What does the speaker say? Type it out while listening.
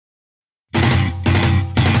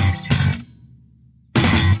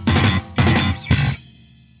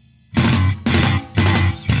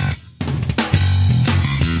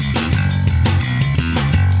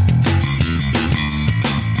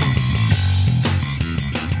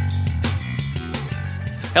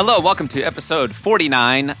Hello, welcome to episode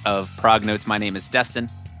 49 of Prog Notes. My name is Destin.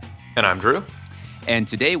 And I'm Drew. And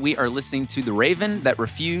today we are listening to The Raven That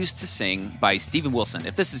Refused to Sing by Steven Wilson.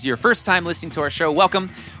 If this is your first time listening to our show, welcome.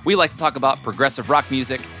 We like to talk about progressive rock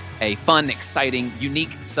music, a fun, exciting,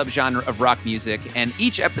 unique subgenre of rock music. And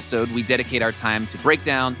each episode, we dedicate our time to break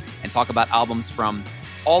down and talk about albums from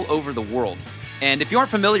all over the world. And if you aren't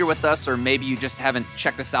familiar with us, or maybe you just haven't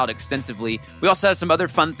checked us out extensively, we also have some other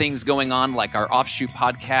fun things going on, like our offshoot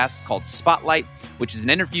podcast called Spotlight, which is an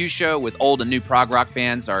interview show with old and new prog rock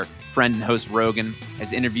bands. Our friend and host Rogan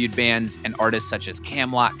has interviewed bands and artists such as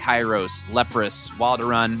Camelot, Kairos, Leprous,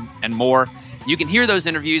 Wilderun, and more. You can hear those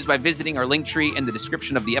interviews by visiting our link tree in the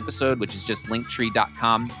description of the episode, which is just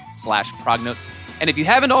linktree.com/prognotes. And if you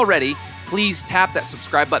haven't already, please tap that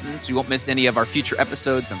subscribe button so you won't miss any of our future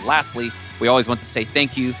episodes. And lastly, we always want to say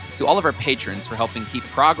thank you to all of our patrons for helping keep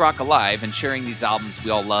prog rock alive and sharing these albums we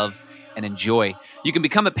all love and enjoy. You can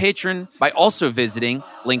become a patron by also visiting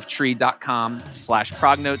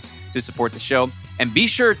linktree.com/prognotes to support the show. And be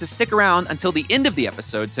sure to stick around until the end of the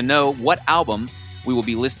episode to know what album we will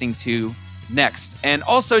be listening to next. And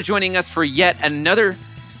also joining us for yet another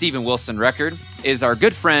Steven Wilson record is our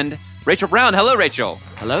good friend, Rachel Brown. Hello, Rachel.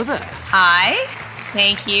 Hello there. Hi.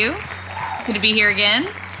 Thank you. Good to be here again.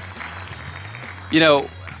 You know,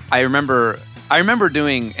 I remember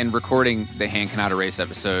doing and recording the Hand Cannot Erase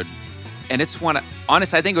episode, and it's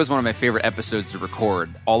honestly, I think it was one of my favorite episodes to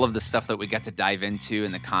record. All of the stuff that we got to dive into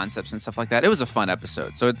and the concepts and stuff like that. It was a fun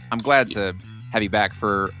episode. So I'm glad to have you back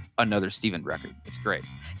for another Steven record. It's great.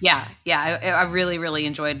 Yeah. I really, really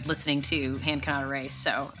enjoyed listening to Hand Cannot Erase.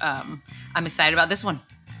 So I'm excited about this one.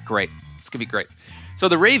 Great. It's going to be great. So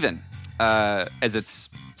The Raven, as it's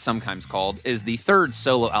sometimes called, is the third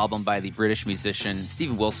solo album by the British musician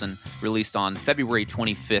Steven Wilson, released on February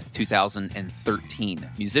 25th, 2013.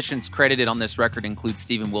 Musicians credited on this record include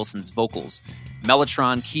Steven Wilson's vocals,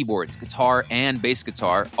 mellotron, keyboards, guitar, and bass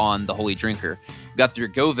guitar on The Holy Drinker. Guthrie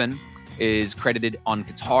Govan is credited on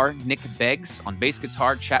guitar, Nick Beggs on bass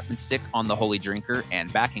guitar, Chapman Stick on The Holy Drinker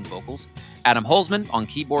and backing vocals, Adam Holzman on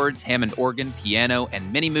keyboards, Hammond organ, piano,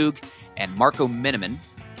 and mini-moog, and Marco Miniman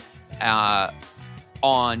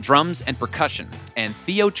on drums and percussion, and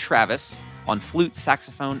Theo Travis on flute,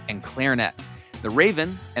 saxophone, and clarinet. The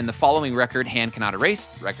Raven and the following record, Hand Cannot Erase,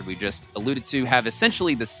 the record we just alluded to, have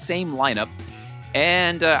essentially the same lineup,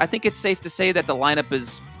 and I think it's safe to say that the lineup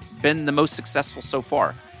has been the most successful so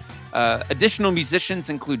far. Additional musicians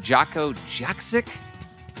include Jocko Jaksic.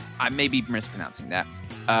 I may be mispronouncing that.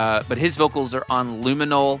 But his vocals are on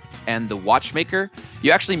Luminol and The Watchmaker.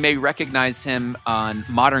 You actually may recognize him on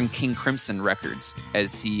Modern King Crimson records,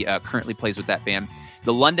 as he currently plays with that band.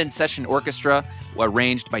 The London Session Orchestra,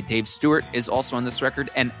 arranged by Dave Stewart, is also on this record.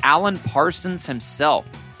 And Alan Parsons himself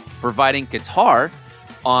providing guitar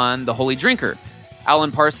on The Holy Drinker.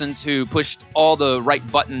 Alan Parsons, who pushed all the right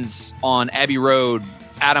buttons on Abbey Road,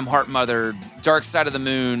 Adam Heartmother, Dark Side of the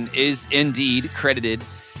Moon, is indeed credited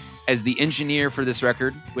as the engineer for this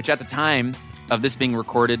record, which at the time of this being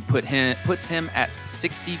recorded puts him at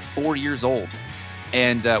 64 years old.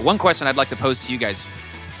 And one question I'd like to pose to you guys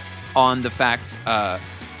on the fact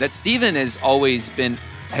that Steven has always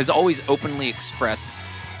openly expressed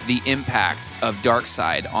the impact of Dark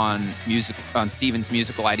Side on Steven's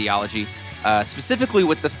musical ideology. Specifically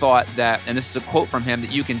with the thought that, and this is a quote from him,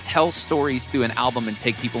 that you can tell stories through an album and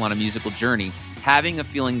take people on a musical journey, having a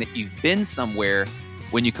feeling that you've been somewhere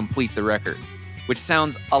when you complete the record, which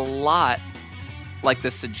sounds a lot like the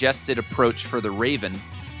suggested approach for The Raven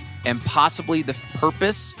and possibly the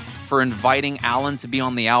purpose for inviting Alan to be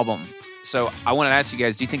on the album. So I want to ask you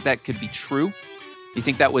guys, do you think that could be true? Do you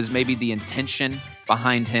think that was maybe the intention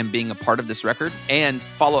behind him being a part of this record? And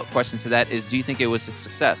follow-up question to that is, do you think it was a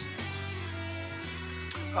success?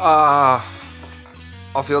 I'll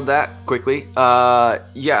field that quickly.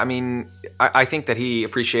 Yeah, I mean, I think that he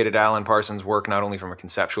appreciated Alan Parsons' work not only from a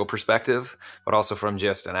conceptual perspective, but also from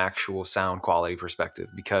just an actual sound quality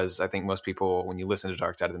perspective. Because I think most people, when you listen to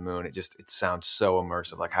Dark Side of the Moon, it sounds so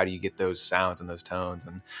immersive. Like, how do you get those sounds and those tones?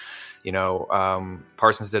 And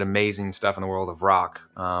Parsons did amazing stuff in the world of rock,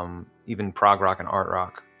 even prog rock and art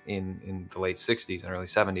rock in the late 60s and early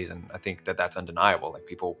 70s, and I think that that's undeniable. Like,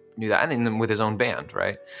 people knew that, and then with his own band,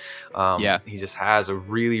 right? He just has a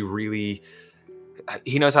really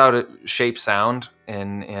he knows how to shape sound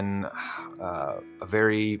in a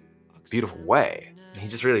very beautiful way. He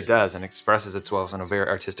just really does, and expresses itself in a very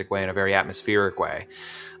artistic way, in a very atmospheric way,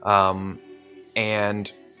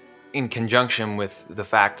 and in conjunction with the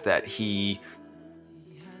fact that he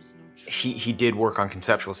did work on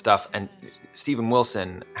conceptual stuff, and Steven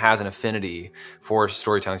Wilson has an affinity for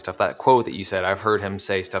storytelling stuff. That quote that you said, I've heard him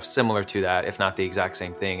say stuff similar to that, if not the exact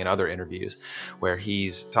same thing, in other interviews, where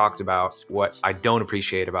he's talked about what I don't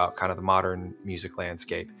appreciate about kind of the modern music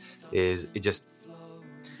landscape is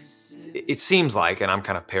it seems like, and I'm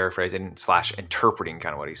kind of paraphrasing / interpreting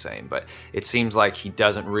kind of what he's saying, but it seems like he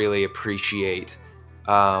doesn't really appreciate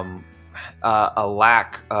a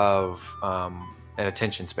lack of an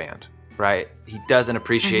attention span, right? He doesn't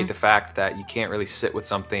appreciate the fact that you can't really sit with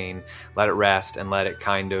something, let it rest, and let it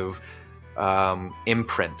kind of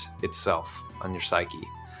imprint itself on your psyche.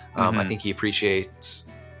 I think he appreciates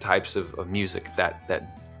types of music that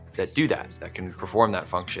do that can perform that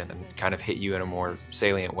function and kind of hit you in a more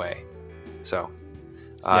salient way. So,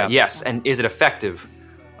 yes. And is it effective?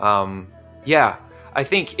 Yeah, I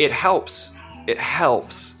think it helps. It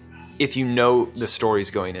helps if you know the story's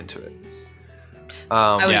going into it.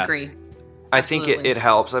 I would agree. I think it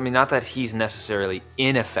helps. I mean, not that he's necessarily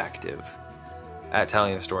ineffective at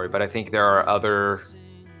telling the story, but I think there are other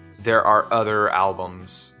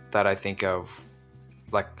albums that I think of.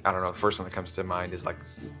 Like, I don't know, the first one that comes to mind is like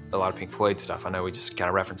a lot of Pink Floyd stuff. I know we just kind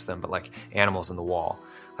of referenced them, but like Animals in the Wall.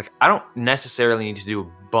 Like, I don't necessarily need to do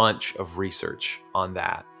a bunch of research on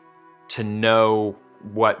that to know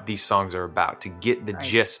what these songs are about, to get the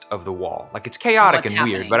gist of The Wall. Like, it's chaotic and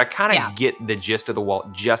weird, but I kind of get the gist of The Wall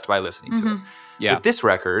just by listening to it. Yeah. With this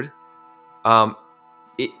record,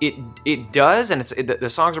 it does, and the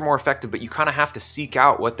songs are more effective, but you kind of have to seek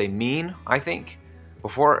out what they mean, I think.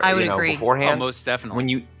 Beforehand. Oh, most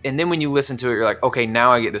definitely. When you listen to it, you're like, okay,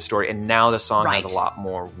 now I get the story, and now the song has a lot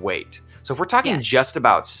more weight. So if we're talking just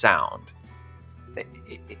about sound,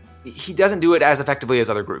 he doesn't do it as effectively as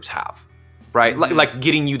other groups have, right? Like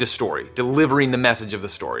getting you the story, delivering the message of the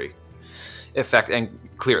story, and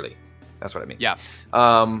clearly, that's what I mean. Yeah.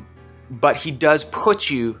 But he does put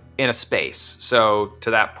you in a space. So to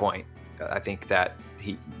that point, I think that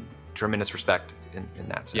tremendous respect in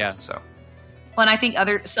that sense. Yeah. So. Well, and I think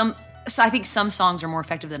I think some songs are more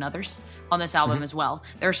effective than others on this album as well.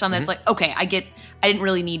 There are some that's like, okay, I didn't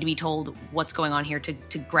really need to be told what's going on here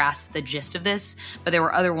to grasp the gist of this. But there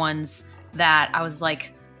were other ones that I was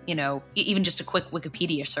like, even just a quick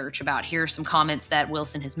Wikipedia search about here are some comments that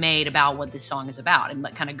Wilson has made about what this song is about, and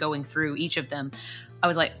like kind of going through each of them. I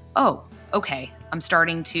was like, oh, okay, I'm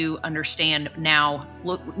starting to understand now.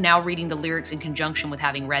 Now reading the lyrics in conjunction with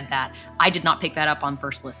having read that, I did not pick that up on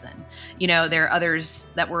first listen. There are others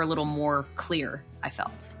that were a little more clear, I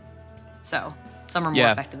felt. So some are more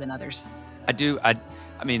effective than others. I do. I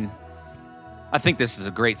mean, I think this is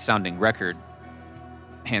a great sounding record,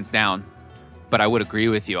 hands down. But I would agree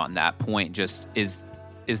with you on that point. Just is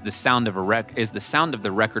the sound of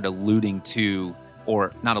the record alluding to,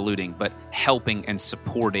 or not alluding, but helping and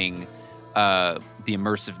supporting the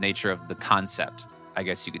immersive nature of the concept, I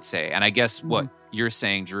guess you could say. And I guess what you're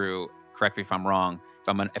saying, Drew, correct me if I'm wrong,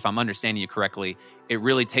 if I'm understanding you correctly, it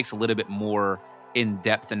really takes a little bit more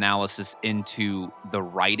in-depth analysis into the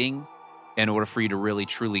writing in order for you to really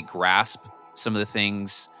truly grasp some of the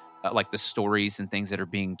things, like the stories and things that are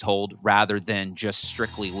being told, rather than just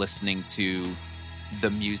strictly listening to the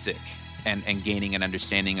music and gaining an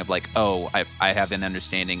understanding of like, oh, I have an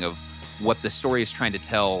understanding of what the story is trying to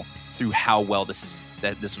tell through how well this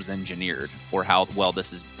was engineered, or how well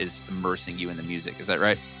this is immersing you in the music. Is that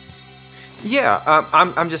right? Yeah,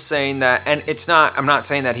 I'm just saying that, and it's not. I'm not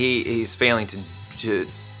saying that he's failing to.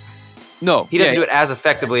 No, he doesn't do it as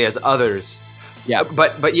effectively as others. Yeah,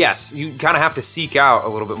 but yes, you kind of have to seek out a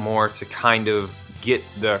little bit more to kind of get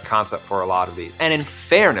the concept for a lot of these. And in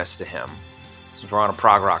fairness to him, since we're on a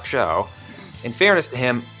prog rock show, in fairness to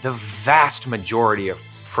him, the vast majority of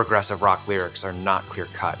progressive rock lyrics are not clear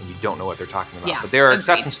cut, and you don't know what they're talking about. Yeah, but there are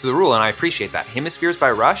exceptions to the rule, and I appreciate that. Hemispheres by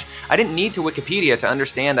Rush, I didn't need to Wikipedia to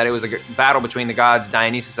understand that it was a battle between the gods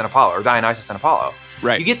Dionysus and Apollo.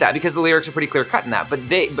 Right. You get that because the lyrics are pretty clear cut in that.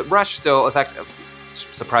 But Rush still effective.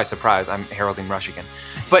 Surprise, surprise, I'm heralding Rush again.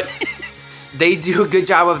 But they do a good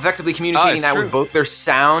job of effectively communicating that with both their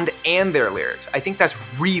sound and their lyrics. I think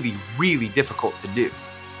that's really, really difficult to do.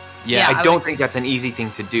 Yeah, I don't think that's an easy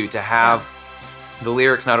thing to do, to have the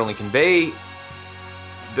lyrics not only convey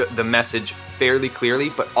the message fairly clearly,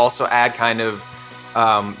 but also add kind of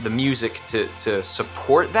the music to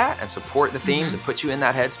support that and support the themes and put you in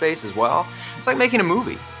that headspace as well. It's like making a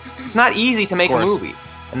movie. It's not easy to make a movie.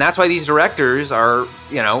 And that's why these directors are,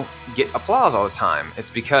 get applause all the time. It's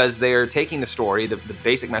because they're taking the story, the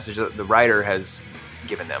basic message that the writer has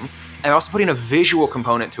given them, and also putting a visual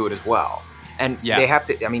component to it as well. And they have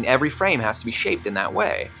to, every frame has to be shaped in that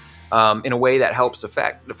way, in a way that helps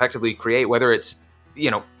effectively create, whether it's,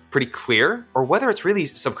 pretty clear, or whether it's really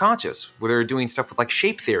subconscious, where they're doing stuff with like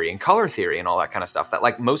shape theory and color theory and all that kind of stuff that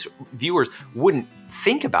like most viewers wouldn't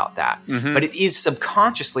think about that. But it is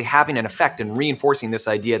subconsciously having an effect and reinforcing this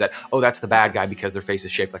idea that, oh, that's the bad guy because their face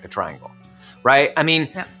is shaped like a triangle. Right? I mean,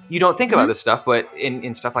 you don't think about this stuff, but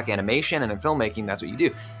in stuff like animation and in filmmaking, that's what you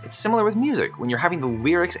do. It's similar with music. When you're having the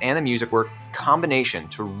lyrics and the music work combination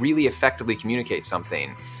to really effectively communicate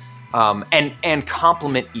something and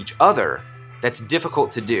complement each other, that's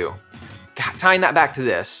difficult to do. Tying that back to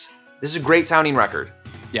this is a great sounding record.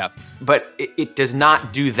 Yeah. But it does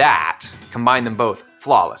not do that, combine them both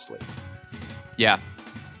flawlessly. Yeah.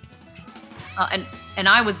 And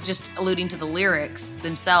I was just alluding to the lyrics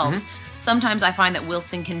themselves. Sometimes I find that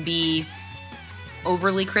Wilson can be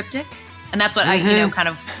overly cryptic. And that's what I, kind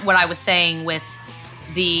of what I was saying with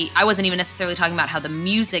I wasn't even necessarily talking about how the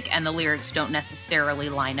music and the lyrics don't necessarily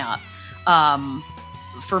line up.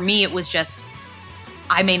 For me, it was just,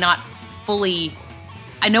 I may not fully,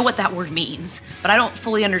 I know what that word means, but I don't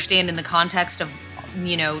fully understand in the context of,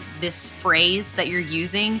 this phrase that you're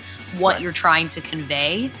using, what you're trying to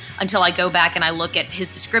convey, until I go back and I look at his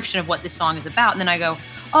description of what this song is about. And then I go,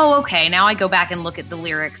 oh, okay, now I go back and look at the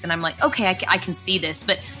lyrics and I'm like, okay, I can see this.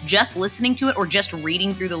 But just listening to it or just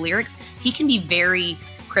reading through the lyrics, he can be very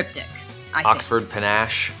cryptic, I think. Oxford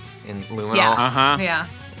Panache in Luminol. Yeah. Yeah.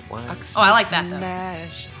 What? Oh, I like that, though.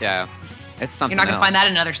 Yeah. It's something You're not going to else. find that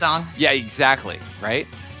in another song. Yeah, exactly. Right?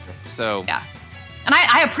 So. Yeah. And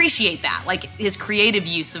I appreciate that, like his creative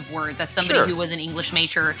use of words as somebody who was an English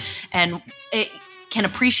major and it can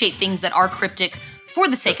appreciate things that are cryptic for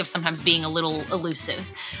the sake of sometimes being a little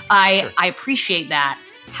elusive. I appreciate that.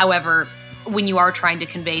 However, when you are trying to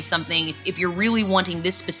convey something, if you're really wanting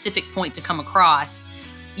this specific point to come across,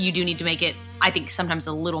 you do need to make it, I think, sometimes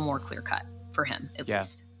a little more clear cut for him, at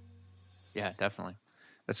least. Yeah, definitely.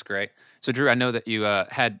 That's great. So, Drew, I know that you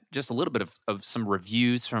had just a little bit of some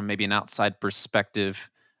reviews from maybe an outside perspective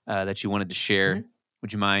that you wanted to share.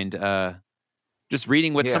 Would you mind just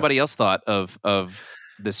reading what somebody else thought of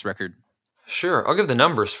this record? Sure. I'll give the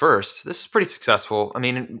numbers first. This is pretty successful. I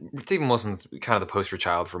mean, Stephen Wilson's kind of the poster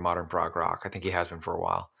child for modern prog rock. I think he has been for a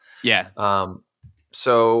while. Yeah.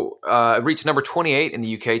 So it reached number 28 in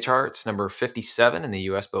the UK charts, number 57 in the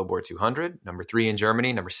US Billboard 200, number 3 in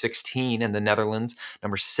Germany, number 16 in the Netherlands,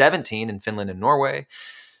 number 17 in Finland and Norway,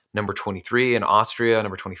 number 23 in Austria,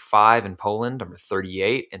 number 25 in Poland, number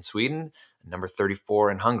 38 in Sweden, and number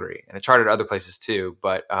 34 in Hungary. And it charted other places too,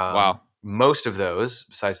 but most of those,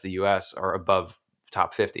 besides the US, are above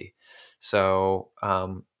top 50. So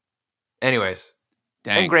anyways...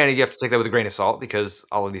 Dang. And granted, you have to take that with a grain of salt because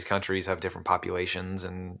all of these countries have different populations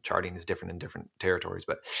and charting is different in different territories.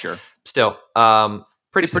 But still,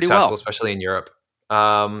 pretty successful, well. especially in Europe.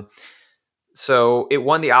 So it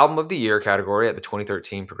won the Album of the Year category at the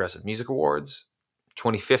 2013 Progressive Music Awards.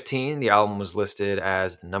 2015, the album was listed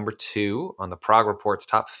as the number 2 on the Prog Report's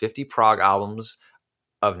top 50 prog albums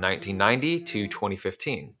of 1990 to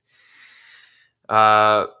 2015.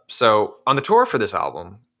 So on the tour for this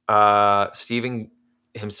album, Stephen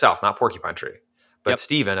himself, not Porcupine Tree, but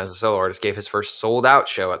Stephen as a solo artist gave his first sold out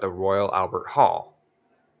show at the Royal Albert Hall.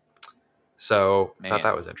 So I thought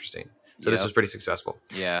that was interesting. So this was pretty successful.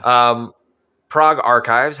 Yeah. Prog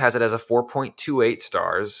Archives has it as a 4.28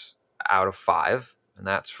 stars out of 5. And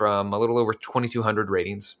that's from a little over 2,200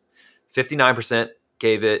 ratings. 59%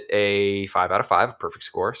 gave it a 5 out of 5, a perfect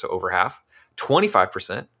score. So over half.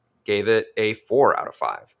 25% gave it a 4 out of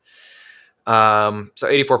 5. So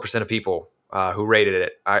 84% of people who rated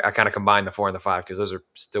it, I kind of combined the 4 and the 5 because those are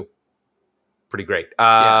still pretty great.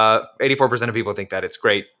 84% of people think that it's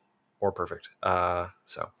great or perfect.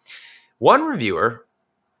 So one reviewer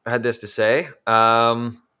had this to say.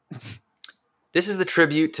 This is the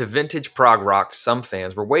tribute to vintage prog rock some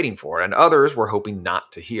fans were waiting for and others were hoping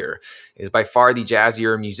not to hear. It is by far the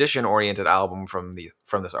jazzier, musician-oriented album from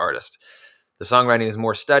this artist. The songwriting is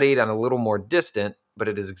more studied and a little more distant, but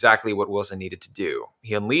it is exactly what Wilson needed to do.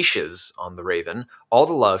 He unleashes on the Raven all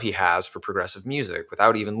the love he has for progressive music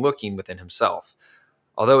without even looking within himself.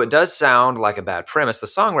 Although it does sound like a bad premise, the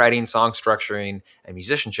songwriting, song structuring, and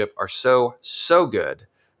musicianship are so good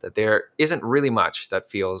that there isn't really much that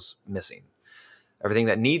feels missing. Everything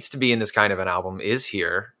that needs to be in this kind of an album is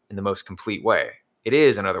here in the most complete way. It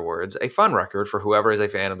is, in other words, a fun record for whoever is a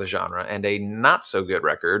fan of the genre and a not-so-good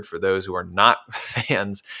record for those who are not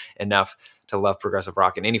fans enough to love progressive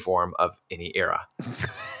rock in any form of any era.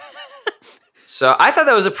 So I thought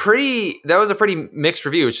that was a pretty mixed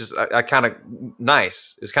review, which is kind of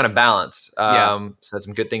nice. It was kind of balanced. Said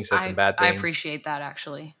some good things, said some bad things. I appreciate that,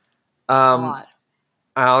 actually, a lot.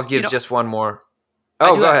 I'll give just one more.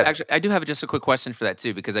 Oh, go ahead. Actually, I do have just a quick question for that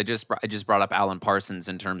too, because I just brought up Alan Parsons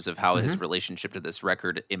in terms of how his relationship to this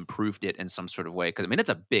record improved it in some sort of way. Because I mean, it's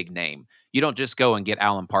a big name. You don't just go and get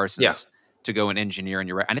Alan Parsons to go and engineer in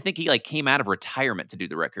your record. And I think he like came out of retirement to do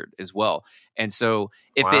the record as well. And so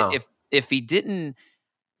if he didn't,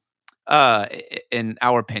 in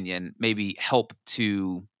our opinion, maybe help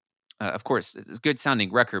to, of course, it's a good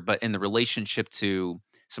sounding record, but in the relationship to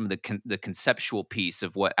some of the conceptual piece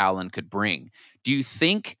of what Alan could bring. Do you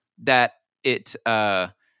think that it,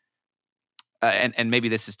 and maybe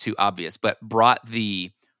this is too obvious, but brought the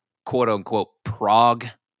quote unquote prog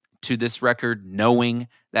to this record, knowing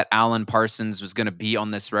that Alan Parsons was going to be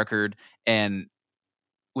on this record? And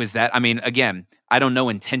was that, I mean, again, I don't know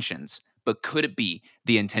intentions, but could it be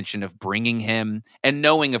the intention of bringing him and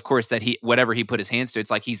knowing, of course, that whatever he put his hands to,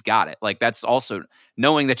 it's like he's got it. Like that's also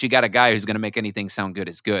knowing that you got a guy who's going to make anything sound good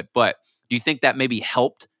is good. But do you think that maybe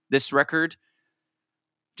helped this record,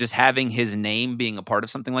 just having his name being a part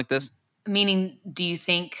of something like this? Meaning, do you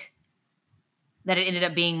think that it ended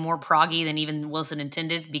up being more proggy than even Wilson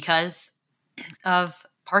intended because of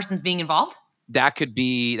Parsons being involved? That could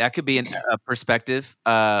be a perspective,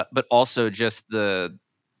 but also just the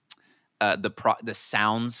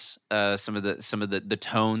sounds, some of the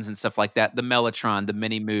tones and stuff like that, the Mellotron, the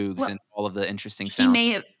mini Moogs, and all of the interesting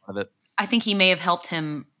sounds. I think he may have helped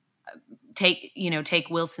him take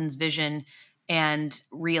Wilson's vision and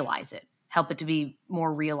realize it, help it to be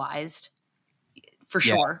more realized, for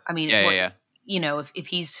sure. I mean, if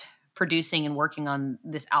he's producing and working on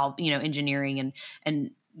this album, engineering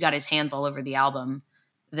and got his hands all over the album,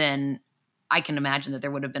 then I can imagine that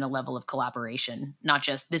there would have been a level of collaboration, not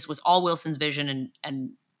just this was all Wilson's vision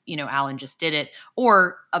and Alan just did it,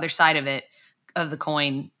 or other side of the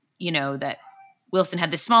coin, that Wilson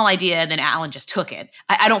had this small idea and then Alan just took it.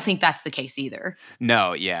 I don't think that's the case either.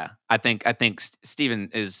 No, yeah. I think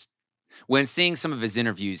Steven is, when seeing some of his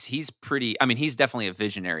interviews, he's definitely a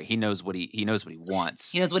visionary. He knows what he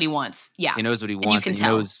wants. He knows what he wants. Yeah. He knows what he wants. And you can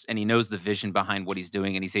tell. He knows the vision behind what he's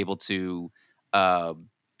doing, and he's able to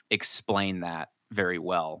explain that very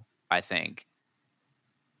well, I think.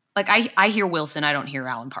 Like I hear Wilson, I don't hear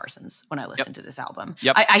Alan Parsons when I listen to this album.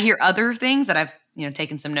 Yep. I hear other things that I've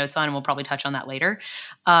taken some notes on, and we'll probably touch on that later.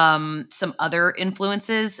 Some other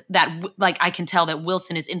influences that I can tell that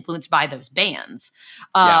Wilson is influenced by those bands.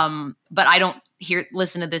 But I don't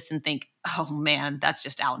listen to this and think, oh man, that's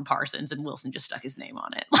just Alan Parsons, and Wilson just stuck his name on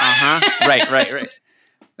it. Right.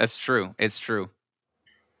 That's true. It's true.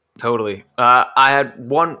 Totally. I had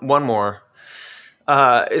one more.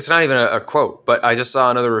 It's not even a quote, but I just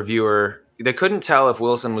saw another reviewer. They couldn't tell if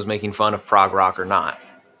Wilson was making fun of prog rock or not.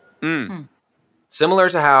 Similar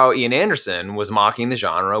to how Ian Anderson was mocking the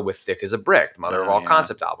genre with Thick as a Brick, the mother of all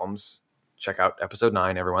concept albums. Check out episode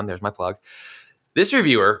 9, everyone. There's my plug. This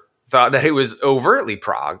reviewer thought that it was overtly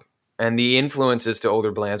prog, and the influences to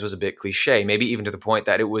older bands was a bit cliche, maybe even to the point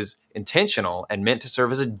that it was intentional and meant to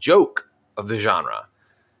serve as a joke of the genre.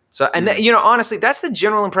 So, and honestly, that's the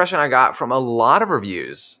general impression I got from a lot of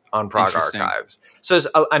reviews on Prog Archives. So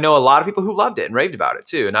I know a lot of people who loved it and raved about it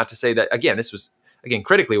too. And not to say that, again, this was,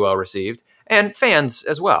 critically well received and fans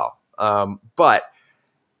as well. But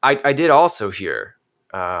I did also hear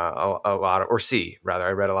a lot of, or see rather,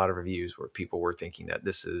 I read a lot of reviews where people were thinking that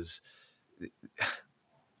this is,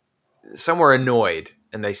 some were annoyed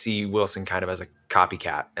and they see Wilson kind of as a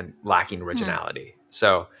copycat and lacking originality.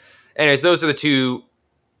 So anyways, those are the two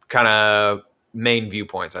kind of main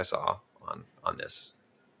viewpoints I saw on this.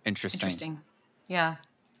 Interesting. Yeah.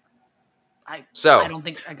 I don't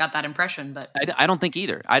think I got that impression, but I don't think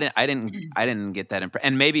either. I didn't get that impression.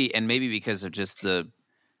 And maybe because of just the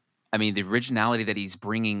originality that he's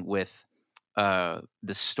bringing with the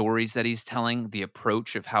stories that he's telling, the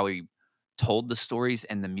approach of how he told the stories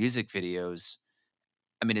and the music videos,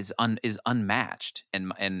 is unmatched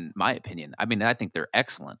in my opinion. I think they're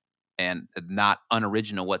excellent and not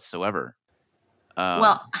unoriginal whatsoever.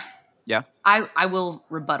 Yeah. I will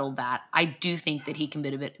rebuttal that. I do think that he can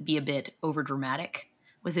be a bit over dramatic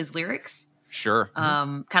with his lyrics. Sure.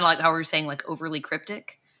 Kind of like how we were saying, like overly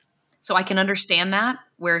cryptic. So I can understand that,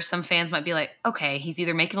 where some fans might be like, okay, he's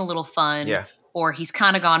either making a little fun or he's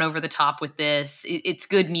kind of gone over the top with this. It's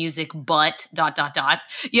good music, but ...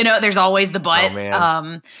 there's always the but. Oh,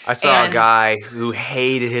 man. I saw a guy who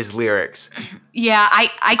hated his lyrics. Yeah,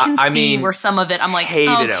 I can see where some of it, I'm like,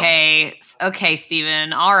 okay,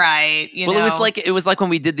 Steven, all right. Well, it was like when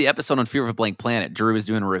we did the episode on Fear of a Blank Planet. Drew was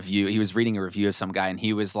doing a review. He was reading a review of some guy, and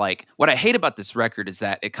he was like, what I hate about this record is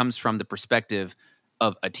that it comes from the perspective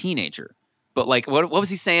of a teenager. But what was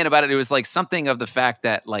he saying about it? It was like something of the fact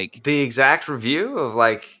that the exact review of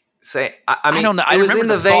say. I mean, I don't know. It was in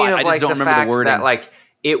the vein thought. I of just like don't the remember the fact wording. that like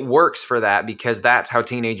it works for that because that's how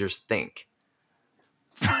teenagers think.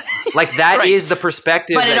 Like that is Right. the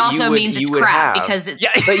perspective. But it that also you would, means it's you would crap have. because it's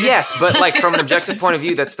Yeah. But yes, but like from an objective point of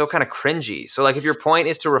view, that's still kind of cringy. So like if your point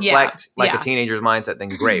is to reflect like yeah. a teenager's mindset, then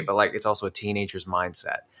great. But like it's also a teenager's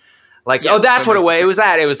mindset. Like, Yeah, oh, that's so what it there's- was. It was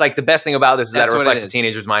that. It was like the best thing about this is that That's it what it reflects a is.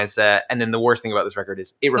 teenager's mindset. And then the worst thing about this record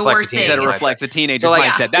is it reflects a worst thing teenager's That it is- mindset. reflects a teenager's So, like,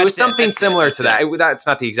 mindset. it was That's something That's similar That's to that. it. That's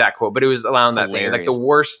not the exact quote, but it was allowing that thing. Like the Hilarious.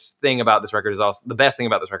 worst thing about this record is also the best thing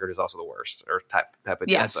about this record is also the worst, or type of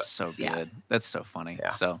deal. Yeah. That's But so good. Yeah. That's so funny. Yeah.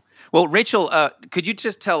 So, well, Rachel, could you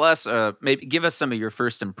just tell us, maybe give us some of your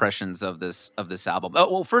first impressions of this album?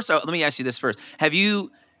 Oh, well, first, let me ask you this first: have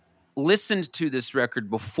you listened to this record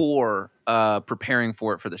before preparing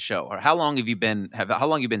for it for the show, or how long have you been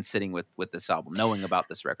sitting with this album, knowing about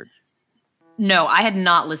this record? No, I had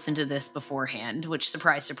not listened to this beforehand, which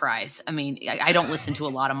surprise, surprise. I mean, I don't listen to a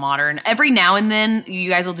lot of modern. Every now and then you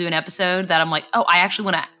guys will do an episode that I'm like, oh, I actually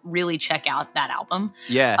want to really check out that album.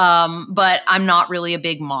 Yeah. But I'm not really a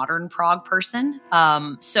big modern prog person.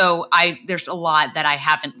 So there's a lot that I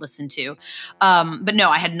haven't listened to. But no,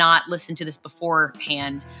 I had not listened to this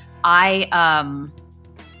beforehand.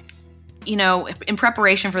 In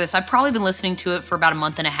preparation for this, I've probably been listening to it for about a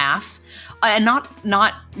month and a half. And not,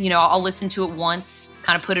 I'll listen to it once,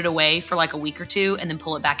 kind of put it away for like a week or two, and then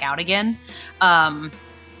pull it back out again.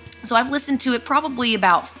 So I've listened to it probably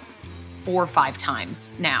about 4 or 5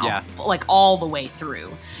 times now, like all the way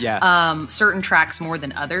through. Yeah. Certain tracks more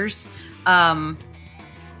than others. I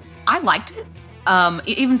liked it.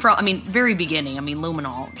 Even from, very beginning,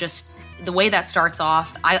 Luminol, just the way that starts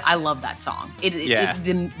off, I love that song. The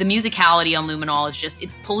musicality on Luminol is just,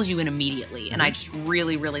 it pulls you in immediately. And I just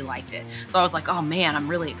really, really liked it. So I was like, oh man, I'm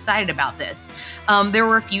really excited about this. There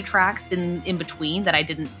were a few tracks in between that I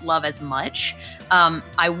didn't love as much.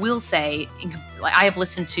 I will say, I have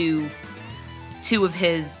listened to 2 of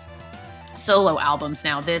his solo albums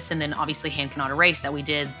now, this and then obviously Hand Cannot Erase that we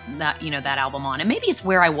did that album on. And maybe it's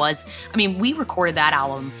where I was. We recorded that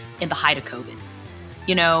album in the height of COVID.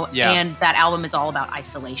 And that album is all about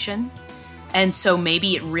isolation. And so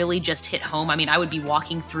maybe it really just hit home. I would be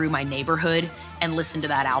walking through my neighborhood and listen to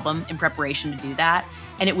that album in preparation to do that.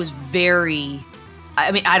 And it was very,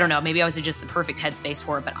 I don't know, maybe I was in just the perfect headspace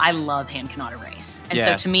for it, but I love Hand Cannot Erase. And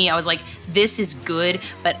so to me, I was like, this is good,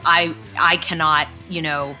 but I cannot,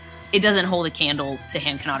 it doesn't hold a candle to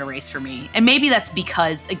Hand Cannot Erase for me. And maybe that's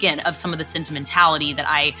because, again, of some of the sentimentality that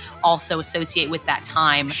I also associate with that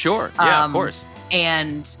time. Sure. Yeah, of course.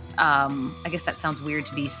 And I guess that sounds weird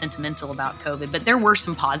to be sentimental about COVID, but there were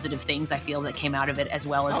some positive things I feel that came out of it, as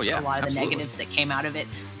well as a lot of the negatives that came out of it,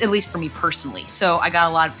 at least for me personally. So I got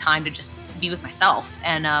a lot of time to just be with myself,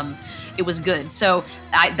 and it was good. So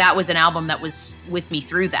that was an album that was with me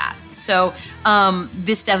through that. So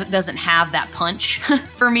this doesn't have that punch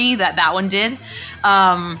for me that one did.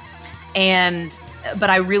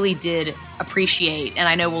 But I really did appreciate, and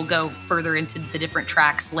I know we'll go further into the different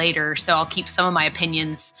tracks later, so I'll keep some of my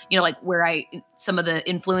opinions, like some of the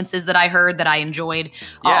influences that I heard that I enjoyed,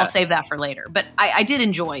 I'll save that for later. But I did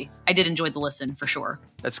enjoy the listen for sure.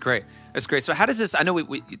 That's great. So how does this, I know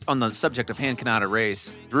we on the subject of Hand Cannot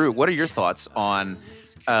Erase, Drew, what are your thoughts on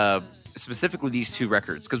specifically these 2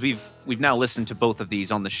 records? Because we've now listened to both of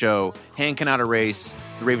these on the show. Hand Cannot Erase,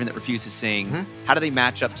 The Raven That Refused to Sing. Mm-hmm. How do they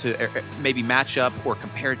match up or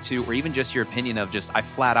compare to, or even just your opinion of just, I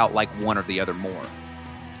flat out like one or the other more?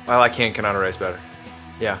 I like Hand Cannot Erase better.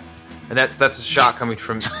 Yeah. And that's a shock coming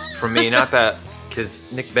from me. Not that,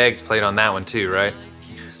 because Nick Beggs played on that one too, right?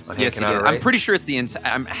 On Yes, he did. I'm pretty sure it's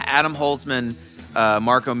Adam Holzman,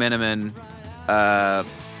 Marco Miniman,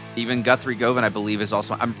 even Guthrie Govan, I believe, is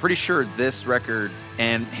also. I'm pretty sure this record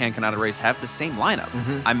and Hand Cannot Erase have the same lineup.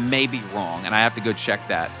 Mm-hmm. I may be wrong, and I have to go check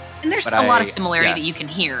that. And there's a lot of similarity that you can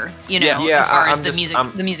hear, as far as the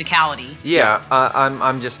musicality. Yeah,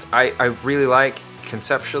 I really like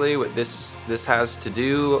conceptually what this has to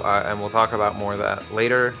do, and we'll talk about more of that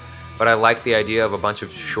later. But I like the idea of a bunch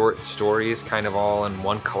of short stories kind of all in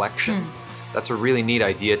one collection. That's a really neat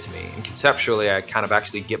idea to me. And conceptually, I kind of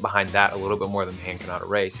actually get behind that a little bit more than Hand Cannot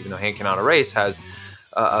Erase, even though Hand Cannot Erase has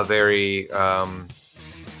a very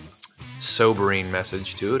sobering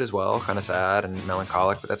message to it as well, kind of sad and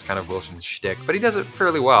melancholic, but that's kind of Wilson's shtick. But he does it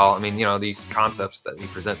fairly well. These concepts that he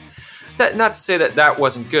presents. Not to say that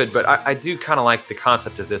wasn't good, but I do kind of like the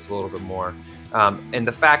concept of this a little bit more. And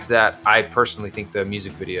the fact that I personally think the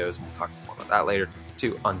music videos, and we'll talk more about that later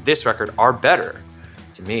too, on this record are better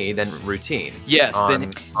to me than Routine. Yes, on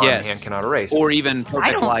Hand Cannot Erase. Or even Perfect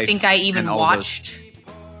I don't Life think I even watched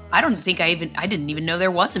I don't think I didn't even know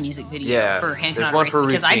there was a music video for Hand there's Cannot one Erase for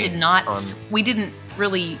because I Routine did not. on- We didn't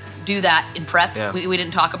really do that in prep. Yeah. We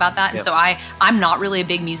didn't talk about that, and Yep. so I'm not really a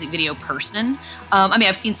big music video person. I mean,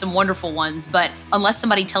 I've seen some wonderful ones, but unless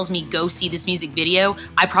somebody tells me go see this music video,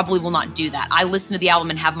 I probably will not do that. I listen to the album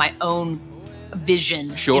and have my own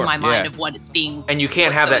vision Sure, in my mind yeah. of what it's being. And you can't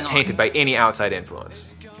what's have that going on. tainted by any outside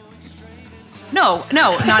influence. No,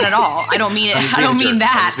 not at all. I don't mean it. just I don't being a mean jerk.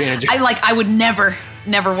 I'm that. just being a jerk. I would never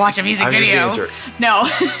watch a music I'm just being video. a jerk. No.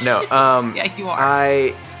 No, Yeah, you are.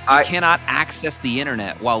 I You cannot access the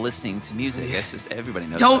internet while listening to music. That's just everybody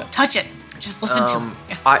knows Don't that. touch it. Just listen to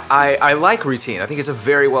it. I like Routine. I think it's a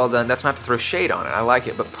very well done. That's not to throw shade on it. I like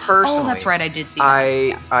it, but personally, Oh, that's right. I did see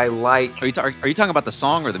that. I like Are you talking about the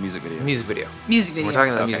song or the music video? music video. Music video. We're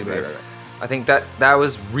talking about Okay, music right, videos. right, right. I think that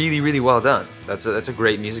was really, really well done. That's a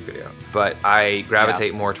great music video. But I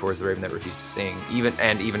gravitate more towards The Raven That Refused to Sing,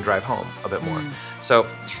 even Drive Home a bit more. So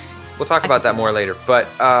we'll talk I about can see that more that. later. But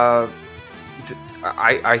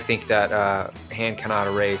I think that Hand Cannot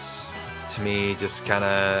Erase to me just kind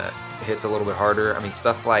of hits a little bit harder. I mean,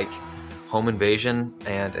 stuff like Home Invasion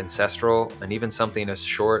and Ancestral, and even something as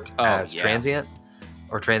short as yeah. Transient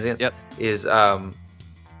or Transients Yep. is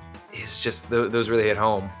just those really hit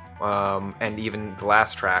home. And even the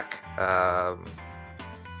last track,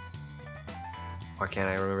 why can't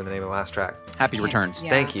I remember the name of the last track? Happy Returns. Yeah.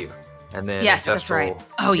 Thank you. And then Yes, that's Ancestral right.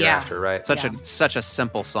 Oh, yeah. After, right? Such a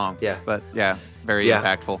simple song. Yeah. But yeah, very Yeah.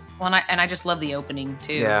 impactful. Well, and I just love the opening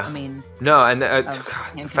too. Yeah. I mean, No, and Hand the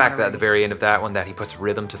Cannot fact that at the Erase. very end of that one that he puts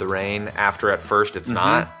rhythm to the rain after at first it's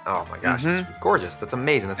not. Oh my gosh, that's gorgeous. That's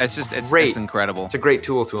amazing. That's It's great. it's incredible. It's a great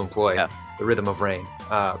tool to employ, Yeah. the rhythm of rain.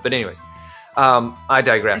 But anyways, I I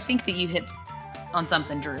digress. think that you hit on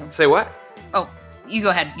something, Drew. Say what? Oh, you go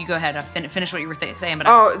ahead. You go ahead. Finish what you were saying. But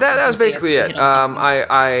Oh, that was was gonna say basically you it. hit on something.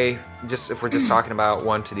 I just, if we're just talking about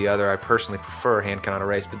one to the other, I personally prefer Hand Cannot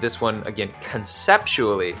Erase, but this one, again,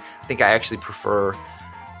 conceptually, I think I actually prefer,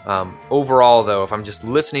 overall though, if I'm just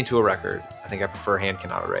listening to a record, I think I prefer Hand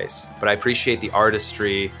Cannot Erase, but I appreciate the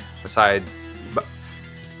artistry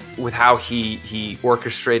with how he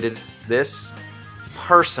orchestrated this.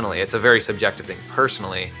 Personally, it's a very subjective thing.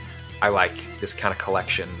 Personally, I like this kind of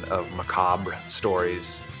collection of macabre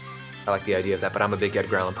stories. I like the idea of that, but I'm a big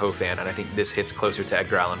Edgar Allan Poe fan, and I think this hits closer to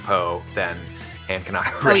Edgar Allan Poe than Hand Cannot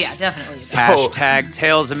Erase. Oh yeah, definitely. So- Hashtag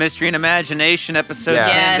Tales of Mystery and Imagination episode Yeah.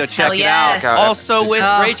 10. Yes, Go check hell it yes. out. Also with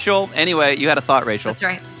Oh. Rachel. Anyway, you had a thought, Rachel. That's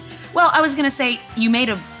right. Well, I was gonna say you made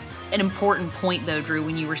an important point though, Drew,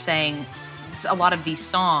 when you were saying a lot of these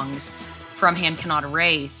songs from Hand Cannot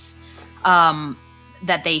Erase,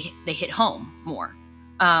 that they hit home more.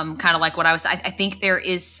 Kind of like what I was. I think there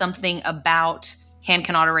is something about Hand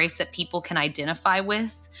Cannot Erase that people can identify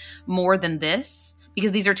with more than this,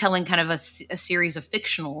 because these are telling kind of a series of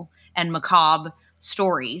fictional and macabre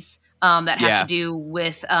stories that have Yeah. to do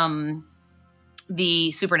with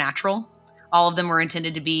the supernatural. All of them were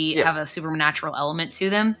intended to be have a supernatural element to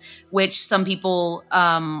them, which some people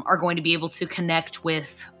are going to be able to connect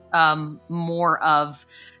with more of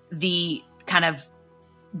the kind of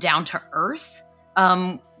down to earth,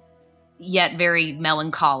 yet very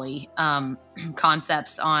melancholy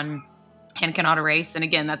concepts on Hand Cannot Erase. And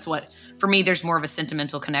again, that's what, for me, there's more of a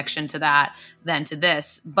sentimental connection to that than to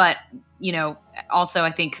this. But, also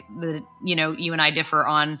I think that, you and I differ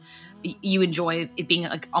on, you enjoy it being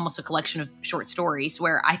like almost a collection of short stories,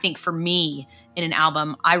 where I think for me in an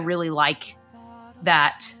album, I really like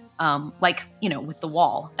that, with The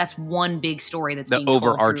Wall, that's one big story that's The being told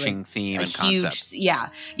through overarching theme a and huge, concept. yeah.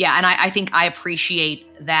 And I think I appreciate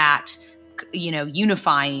that,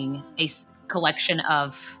 unifying a collection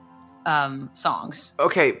of songs.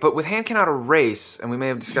 Okay, but with Hand Cannot Erase, and we may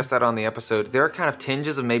have discussed that on the episode, there are kind of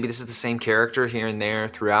tinges of maybe this is the same character here and there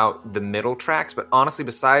throughout the middle tracks, but honestly,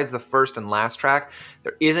 besides the first and last track,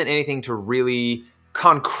 there isn't anything to really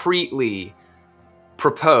concretely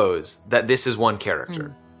propose that this is one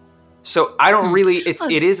character. So I don't really.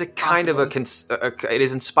 It is a kind of it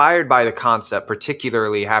is inspired by the concept,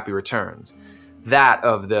 particularly Happy Returns, that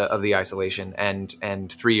of the isolation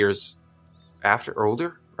and 3 years after or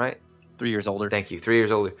older, right? 3 years older. Thank you. 3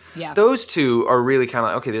 years older. Yeah. Those two are really kind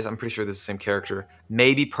of like, okay, I'm pretty sure this is the same character.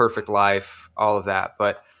 Maybe Perfect Life, all of that,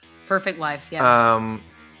 but Perfect Life. Yeah.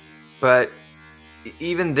 but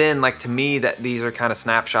even then, like to me, that these are kind of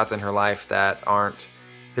snapshots in her life that aren't.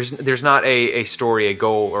 There's not a story, a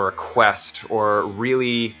goal, or a quest, or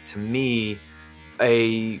really, to me,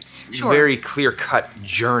 a very clear-cut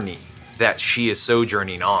journey that she is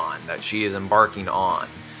sojourning on, that she is embarking on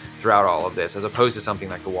throughout all of this, as opposed to something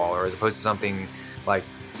like The Wall, or as opposed to something like,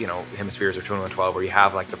 Hemispheres or 2112, where you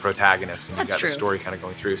have like the protagonist and you That's got true. the story kind of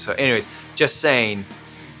going through. So anyways, just saying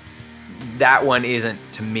that one isn't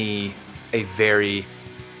to me a very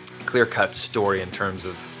clear-cut story in terms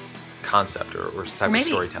of concept or type of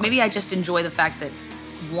storytelling. Maybe I just enjoy the fact that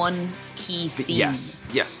one key theme Yes.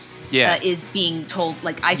 Yeah. is being told,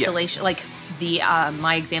 like isolation. Like the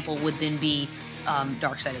my example would then be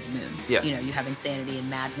Dark Side of the Moon. Yes. You have insanity and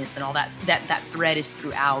madness and all that. That thread is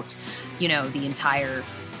throughout, the entire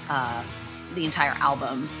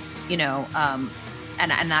album.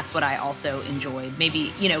 And that's what I also enjoyed.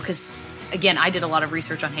 Maybe because. Again, I did a lot of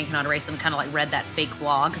research on Hank Cannot Erase and kind of like read that fake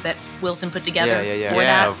blog that Wilson put together for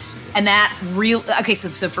that. And that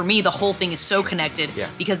so for me, the whole thing is so connected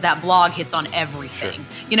because that blog hits on everything.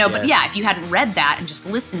 Sure. But if you hadn't read that and just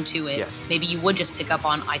listened to it, maybe you would just pick up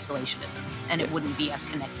on isolationism and it wouldn't be as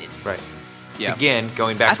connected. Right. Yeah. Again,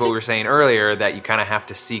 going back to what we were saying earlier, that you kind of have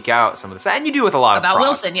to seek out some of this, and you do with a lot about of prog.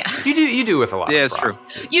 Wilson. Yeah, you do with a lot. Yeah, of it's prog.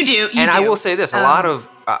 true. You do. I will say this: a lot of.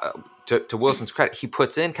 To Wilson's credit, he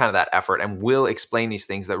puts in kind of that effort and will explain these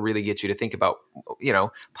things that really get you to think about,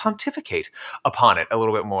 pontificate upon it a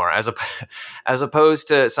little bit more, as opposed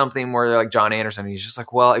to something where like John Anderson, he's just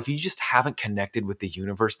like, well, if you just haven't connected with the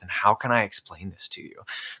universe, then how can I explain this to you?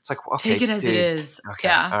 It's like, well, okay, take it as it is. Okay,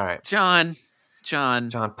 yeah. all right, John,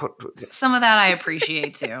 put some of that I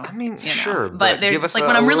appreciate too. I mean, sure, but give us like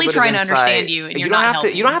when I'm really trying to understand you, and you're not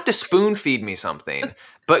helping. You don't have to spoon feed me something,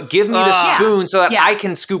 but give me the spoon so that I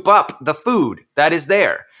can scoop up the food that is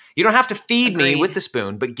there. You don't have to feed me with the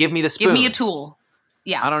spoon, but give me the spoon. Give me a tool.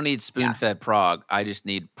 Yeah, I don't need spoon-fed prog. I just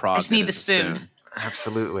need prog. I just need the spoon.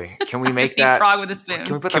 Absolutely. Can we make just that need prog with a spoon?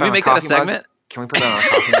 Can we put Can that we on make a that a coffee mug? segment? Can we put that on a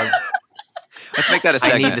coffee mug? Let's make that a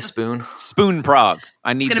segment. I need the spoon. Spoon prog.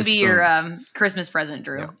 I need. It's gonna the be spoon. your Christmas present,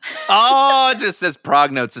 Drew. Yeah. Oh, it just says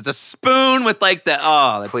prog notes. It's a spoon with like the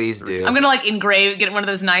that's Please do. I'm gonna like get one of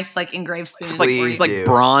those nice like engraved spoons. Please It's like do.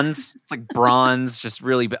 bronze. It's like bronze, just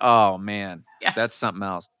really. Oh man, Yeah. that's something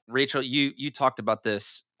else. Rachel, you talked about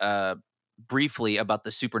this briefly about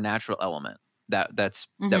the supernatural element that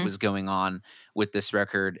was going on with this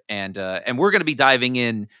record, and we're going to be diving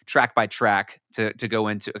in track by track to go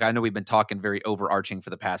into. I know we've been talking very overarching for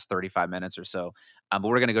the past 35 minutes or so, but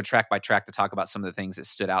we're going to go track by track to talk about some of the things that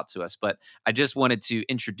stood out to us. But I just wanted to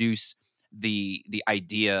introduce the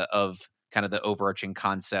idea of kind of the overarching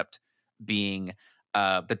concept being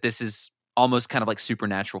that this is almost kind of like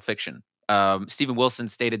supernatural fiction. Stephen Wilson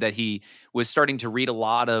stated that he was starting to read a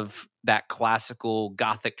lot of that classical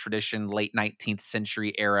Gothic tradition, late 19th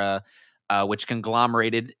century era, which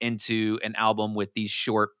conglomerated into an album with these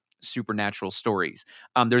short supernatural stories.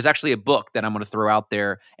 There's actually a book that I'm going to throw out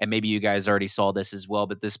there, and maybe you guys already saw this as well,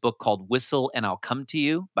 but this book called Whistle and I'll Come to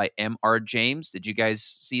You by M.R. James. Did you guys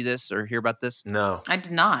see this or hear about this? No. I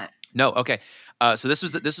did not. No. Okay. So this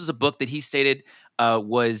was a book that he stated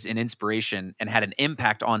was an inspiration and had an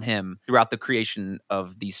impact on him throughout the creation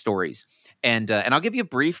of these stories. And I'll give you a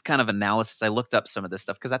brief kind of analysis. I looked up some of this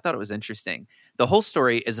stuff because I thought it was interesting. The whole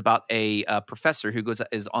story is about a professor who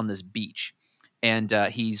is on this beach, and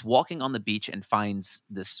he's walking on the beach and finds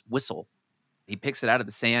this whistle. He picks it out of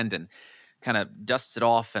the sand and kind of dusts it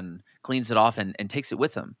off and cleans it off and takes it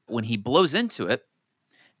with him. When he blows into it,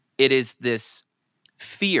 it is this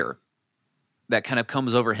fear that kind of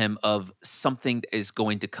comes over him of something is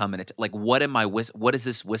going to come in it. Like, what is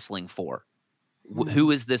this whistling for? Who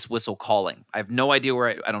is this whistle calling? I have no idea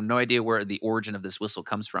I have no idea where the origin of this whistle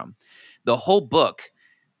comes from. The whole book,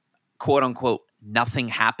 quote unquote, nothing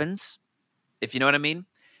happens, if you know what I mean.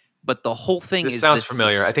 But the whole thing This is sounds this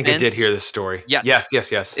familiar. I think I did hear this story. Yes. Yes.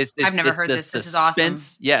 I've never heard this. This is awesome.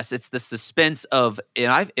 Yes, it's the suspense of,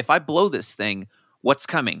 if I blow this thing, what's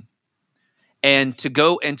coming? And to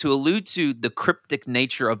go and to allude to the cryptic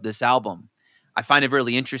nature of this album, I find it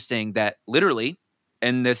really interesting that literally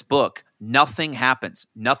in this book, nothing happens.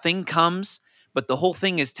 Nothing comes, but the whole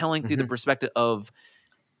thing is telling through the perspective of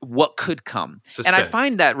what could come. Suspense. And I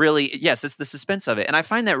find that really, yes, it's the suspense of it. And I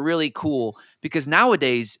find that really cool because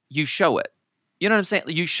nowadays you show it. You know what I'm saying?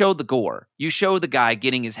 You show the gore. You show the guy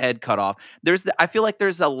getting his head cut off. I feel like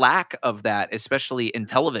there's a lack of that, especially in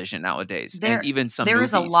television nowadays, and even some There movies.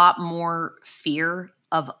 is a lot more fear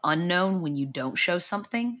of unknown when you don't show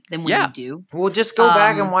something than when you do. Well, just go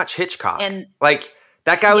back and watch Hitchcock. And like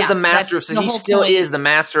that guy was yeah, the master of. that's the He whole still point. is the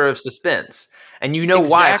master of suspense, and you know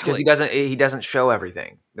why? It's because Exactly. he doesn't show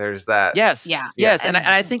everything. There's that. Yes. Yeah. Yes. And- And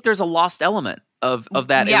I think there's a lost element of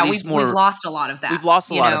that. Yeah, at least we've more. lost a lot of that. We've lost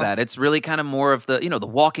a you lot know? of that. It's really kind of more of the, the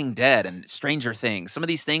Walking Dead and Stranger Things. Some of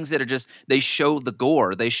these things that are just, they show the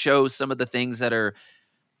gore. They show some of the things that are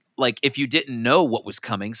like if you didn't know what was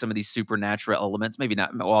coming, some of these supernatural elements, maybe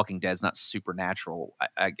not Walking Dead's not supernatural,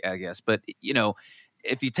 I guess, but you know,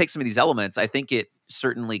 if you take some of these elements, I think it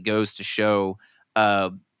certainly goes to show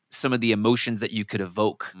some of the emotions that you could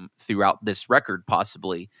evoke throughout this record,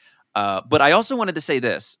 possibly. But I also wanted to say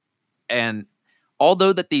this, and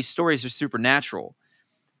although that these stories are supernatural,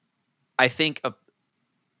 I think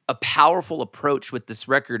a powerful approach with this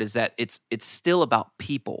record is that it's still about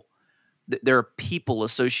people. There are people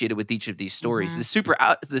associated with each of these stories.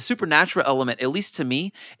 The supernatural element, at least to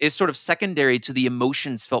me, is sort of secondary to the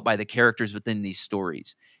emotions felt by the characters within these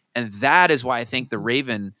stories, and that is why I think The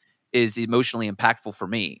Raven is emotionally impactful for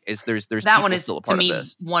me. Is there's that one is still a to part me of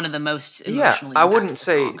this. One of the most emotionally I wouldn't impactful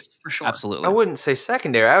say songs, for sure. Absolutely. I wouldn't say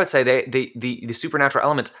secondary. I would say the supernatural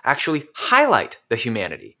elements actually highlight the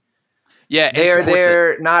humanity. Yeah,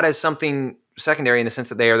 they're not as something secondary in the sense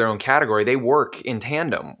that they are their own category. They work in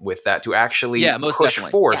tandem with that to actually most push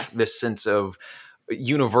definitely. forth this sense of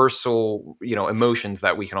universal, emotions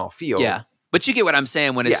that we can all feel. Yeah. But you get what I'm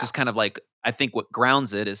saying when it's just kind of like, I think what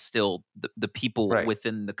grounds it is still the people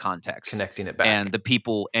within the context. Connecting it back. And the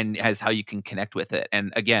people, and as how you can connect with it.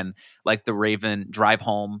 And again, like The Raven, Drive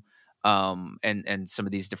Home, and some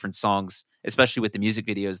of these different songs, especially with the music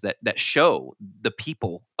videos that show the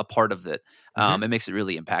people a part of it. It makes it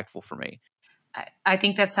really impactful for me. I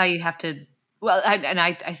think that's how you have to. Well,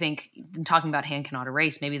 I think in talking about Hand Cannot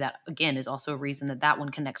Erase, maybe that again is also a reason that one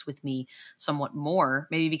connects with me somewhat more.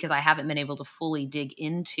 Maybe because I haven't been able to fully dig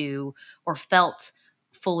into or felt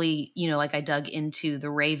fully, like I dug into The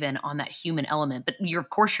Raven on that human element. But of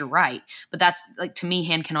course you're right. But that's like, to me,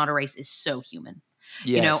 Hand Cannot Erase is so human.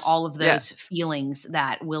 Yes. All of those feelings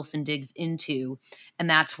that Wilson digs into. And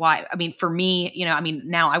that's why, for me,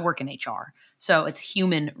 now I work in HR. So it's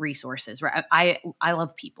human resources, right? I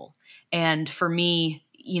love people. And for me,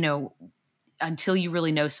 until you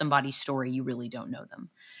really know somebody's story, you really don't know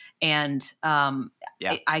them. And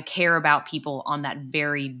I care about people on that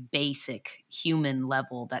very basic human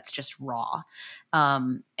level that's just raw.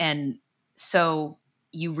 And so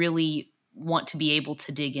you really want to be able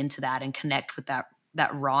to dig into that and connect with that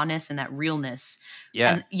rawness and that realness.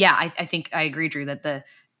 Yeah. And I think I agree, Drew, that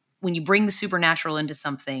when you bring the supernatural into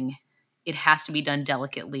something, it has to be done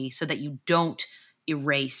delicately so that you don't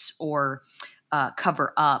erase or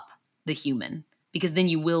cover up the human, because then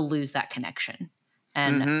you will lose that connection.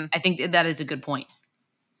 And I think that is a good point.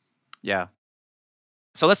 Yeah.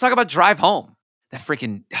 So let's talk about Drive Home. That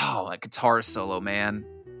freaking, that guitar solo, man.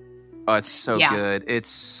 Oh, it's so good. It's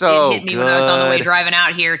so It hit me good. when I was on the way driving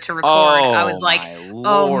out here to record. I was like,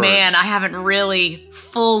 oh man, I haven't really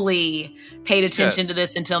fully paid attention to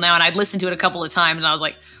this until now. And I'd listened to it a couple of times and I was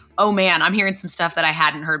like, oh man, I'm hearing some stuff that I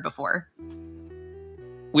hadn't heard before.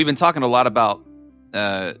 We've been talking a lot about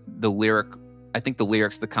the lyric. I think the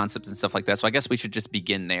lyrics, the concepts and stuff like that. So I guess we should just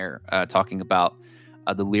begin there, talking about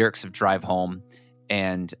the lyrics of Drive Home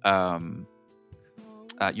and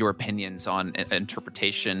your opinions on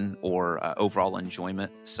interpretation or overall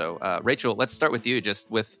enjoyment. So Rachel, let's start with you,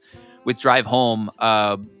 just with Drive Home.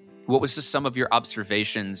 What was just some of your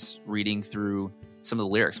observations reading through some of the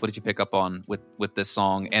lyrics? What did you pick up on with this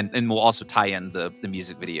song? And we'll also tie in the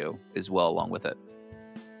music video as well along with it.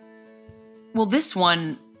 Well, this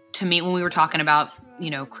one, to me, when we were talking about,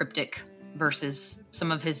 cryptic versus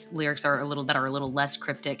some of his lyrics are a little less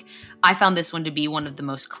cryptic, I found this one to be one of the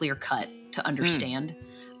most clear cut to understand.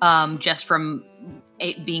 Just from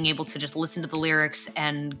being able to just listen to the lyrics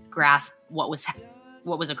and grasp what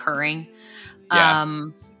was occurring. Yeah.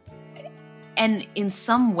 And in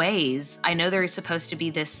some ways, I know there is supposed to be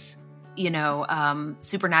this,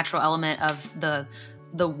 supernatural element of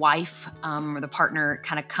the wife or the partner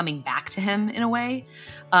kind of coming back to him in a way,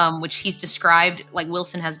 which he's described, like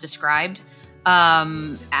Wilson has described,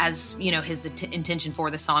 as, his intention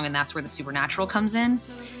for the song, and that's where the supernatural comes in.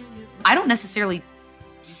 I don't necessarily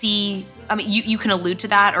see, you can allude to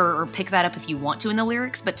that or pick that up if you want to in the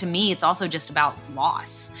lyrics, but to me, it's also just about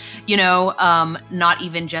loss, not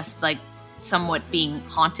even just like somewhat being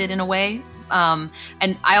haunted in a way. And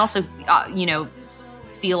I also,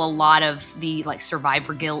 feel a lot of the like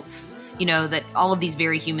survivor guilt, that all of these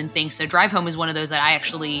very human things. So Drive Home is one of those that I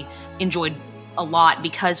actually enjoyed a lot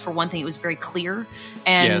because for one thing, it was very clear.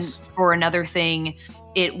 And for another thing,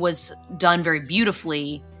 it was done very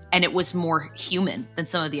beautifully and it was more human than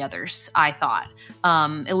some of the others, I thought.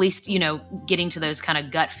 At least, getting to those kind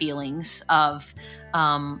of gut feelings of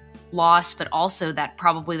loss, but also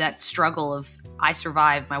that struggle of I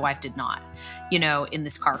survived, my wife did not, in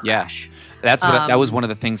this car crash. Yeah. That's what that was one of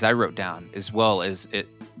the things I wrote down, as well as it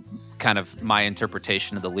kind of my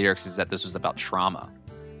interpretation of the lyrics is that this was about trauma.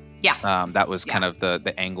 Yeah. That was kind of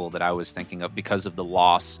the angle that I was thinking of because of the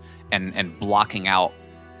loss and blocking out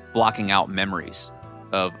memories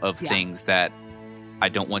of things that I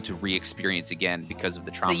don't want to re-experience again because of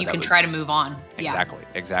the trauma. So you can try to move on.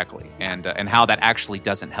 Exactly. And how that actually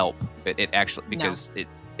doesn't help. It actually, because it,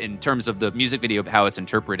 in terms of the music video, how it's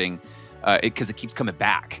interpreting, because it keeps coming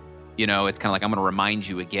back. You know, it's kind of like, I'm going to remind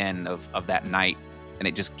you again of that night, and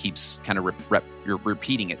it just keeps kind of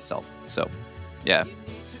repeating itself. So, yeah.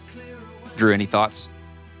 Drew, any thoughts?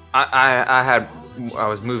 I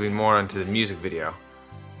was moving more into the music video.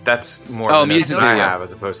 That's more the music video I video. have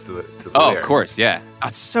as opposed to the lyrics. Of course, yeah. Oh,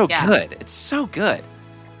 it's so good. It's so good.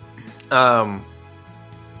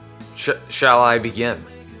 Shall I begin?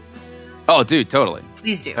 Oh, dude, totally.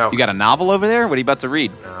 Please do. Oh. You got a novel over there? What are you about to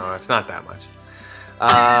read? No, it's not that much.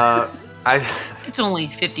 It's only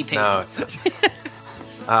 50 pages. No, it's not.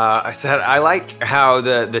 I said I like how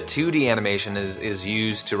the 2D animation is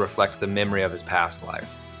used to reflect the memory of his past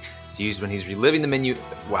life. It's used when he's reliving the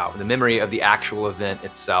memory of the actual event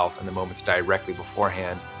itself and the moments directly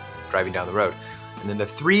beforehand, driving down the road. And then the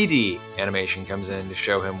 3D animation comes in to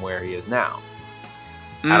show him where he is now,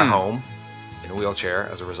 at a home, in a wheelchair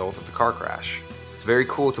as a result of the car crash. It's very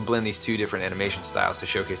cool to blend these two different animation styles to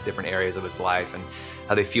showcase different areas of his life and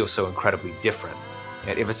how they feel so incredibly different.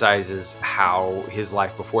 It emphasizes how his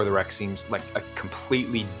life before the wreck seems like a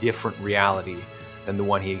completely different reality than the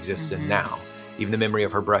one he exists in now. Even the memory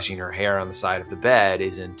of her brushing her hair on the side of the bed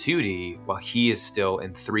is in 2D, while he is still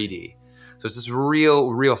in 3D. So it's this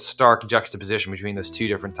real stark juxtaposition between those two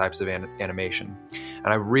different types of animation. And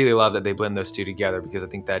I really love that they blend those two together, because I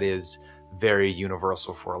think that is very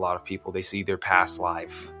universal for a lot of people. They see their past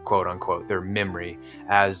life, quote unquote, their memory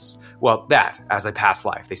as a past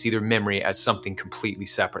life. They see their memory as something completely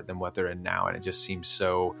separate than what they're in now. And it just seems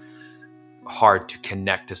so hard to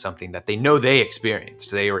connect to something that they know they experienced.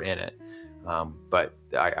 They were in it. But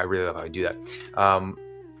I really love how I do that.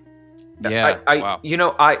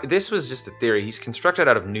 Wow. This was just a theory. He's constructed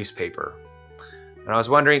out of newspaper. And I was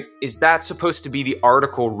wondering, is that supposed to be the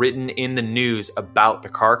article written in the news about the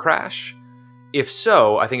car crash? If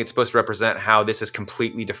so, I think it's supposed to represent how this has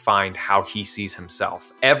completely defined how he sees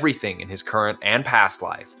himself. Everything in his current and past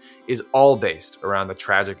life is all based around the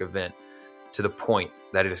tragic event, to the point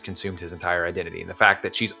that it has consumed his entire identity. And the fact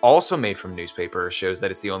that she's also made from newspaper shows that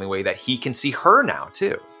it's the only way that he can see her now,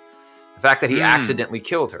 too. The fact that he accidentally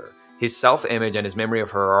killed her, his self-image and his memory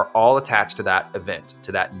of her are all attached to that event,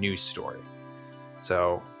 to that news story.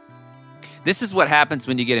 So this is what happens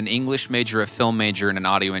when you get an English major, a film major, and an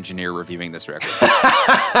audio engineer reviewing this record.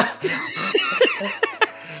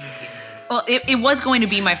 Well, it was going to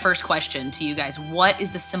be my first question to you guys. What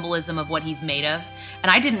is the symbolism of what he's made of? And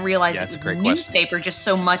I didn't realize it was newspaper just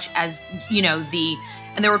so much as,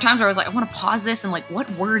 and there were times where I was like, I want to pause this and like, what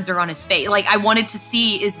words are on his face? Like, I wanted to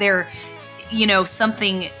see, is there,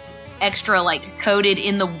 something extra like coded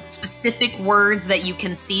in the specific words that you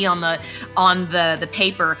can see on the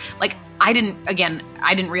paper? Like, I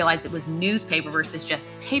didn't realize it was newspaper versus just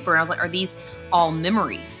paper. And I was like, are these all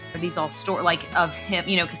memories? Are these all of him,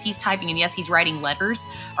 because he's typing, and yes, he's writing letters.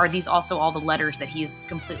 Are these also all the letters that he's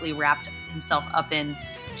completely wrapped himself up in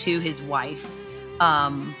to his wife?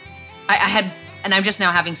 And I'm just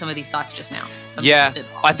now having some of these thoughts just now. So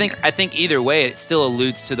I think either way, it still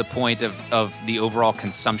alludes to the point of the overall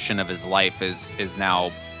consumption of his life is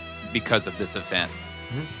now because of this event.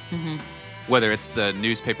 Mm-hmm. Whether it's the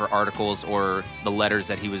newspaper articles or the letters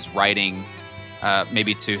that he was writing,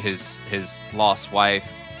 maybe to his lost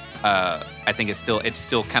wife, I think it's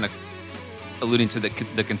still kind of alluding to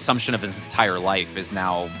the consumption of his entire life is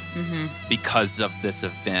now because of this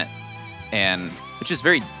event, and which is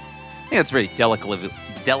very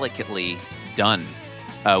delicately done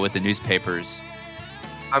with the newspapers.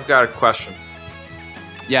 I've got a question.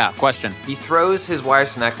 Yeah, question. He throws his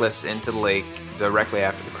wife's necklace into the lake directly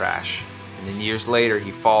after the crash. And then years later, he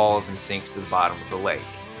falls and sinks to the bottom of the lake.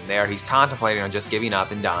 And there, he's contemplating on just giving up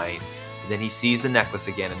and dying. And then he sees the necklace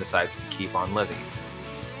again and decides to keep on living.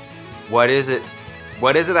 What is it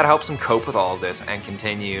that helps him cope with all of this and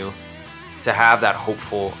continue to have that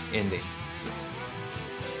hopeful ending?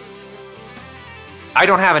 I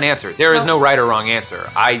don't have an answer. There is no right or wrong answer.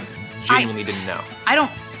 I genuinely didn't know. I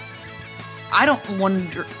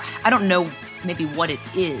don't know maybe what it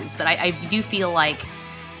is, but I do feel like,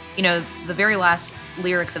 the very last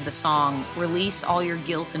lyrics of the song, release all your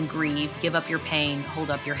guilt and grieve, give up your pain,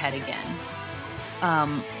 hold up your head again.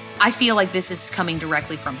 I feel like this is coming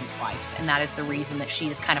directly from his wife, and that is the reason that she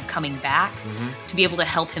is kind of coming back to be able to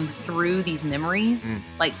help him through these memories.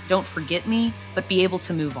 Like, don't forget me, but be able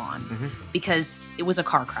to move on because it was a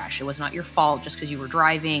car crash. It was not your fault just because you were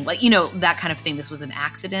driving. Like, that kind of thing. This was an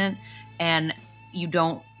accident, and you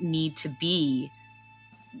don't need to be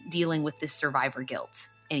dealing with this survivor guilt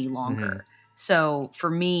any longer. So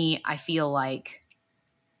for me, I feel like,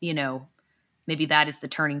 maybe that is the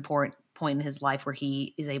turning point in his life where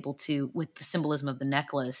he is able to, with the symbolism of the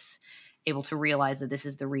necklace, able to realize that this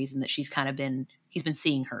is the reason that he's been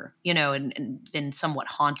seeing her, and been somewhat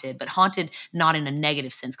haunted, but haunted not in a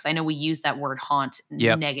negative sense. Cause I know we use that word haunt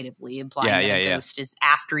negatively, implying that a ghost is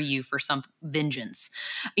after you for some vengeance,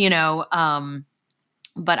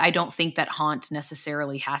 but I don't think that haunt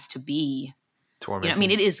necessarily has to be torment.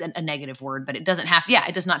 It is a negative word, but it does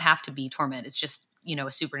not have to be torment. It's just,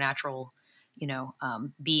 a supernatural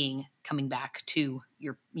being coming back to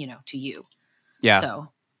to you. Yeah.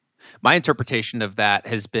 So my interpretation of that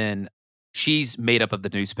has been she's made up of the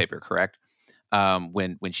newspaper, correct?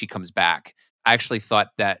 When she comes back, I actually thought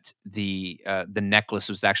that the necklace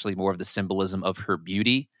was actually more of the symbolism of her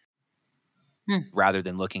beauty rather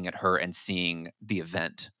than looking at her and seeing the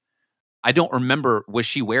event. I don't remember, was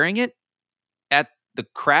she wearing it at the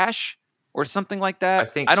crash or something like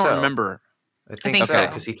that? I don't remember. I think so,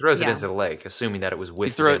 because he throws it into the lake, assuming that it was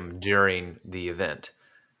with him during the event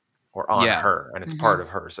or on her, and it's part of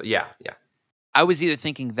her. So, yeah. I was either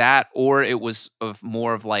thinking that, or it was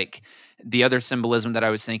more of like the other symbolism that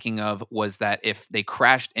I was thinking of was that if they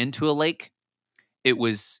crashed into a lake, it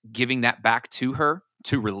was giving that back to her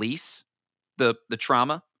to release the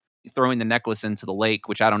trauma, throwing the necklace into the lake,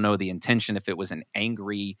 which I don't know the intention, if it was an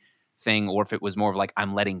angry thing or if it was more of like,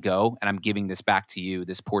 I'm letting go and I'm giving this back to you,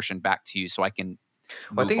 this portion back to you, so I can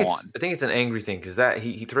move on. I think it's an angry thing because that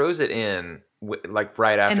he throws it in like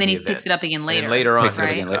right after, and then the he event. picks it up again later. And later on,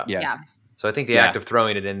 right? Yeah. So I think the act of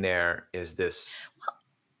throwing it in there is this.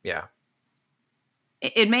 Yeah.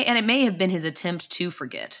 It may have been his attempt to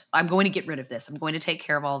forget. I'm going to get rid of this. I'm going to take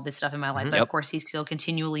care of all of this stuff in my life. But of course, he's still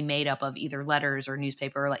continually made up of either letters or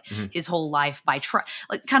newspaper, or like his whole life by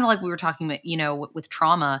kind of like we were talking about, with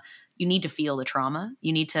trauma. You need to feel the trauma.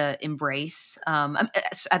 You need to embrace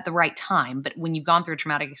at the right time. But when you've gone through a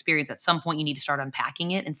traumatic experience, at some point you need to start unpacking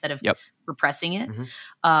it instead of repressing it.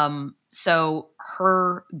 So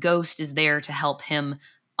her ghost is there to help him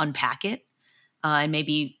unpack it, and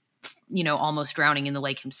maybe almost drowning in the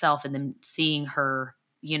lake himself, and then seeing her,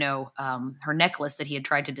 her necklace that he had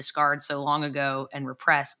tried to discard so long ago and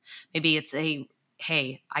repressed. Maybe it's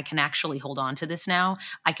hey, I can actually hold on to this now.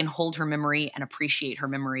 I can hold her memory and appreciate her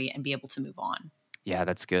memory and be able to move on. Yeah,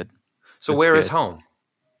 that's good. So where is home?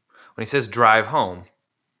 When he says drive home,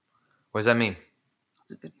 what does that mean?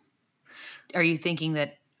 Are you thinking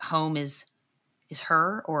that home is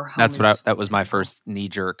her, or home that was my first knee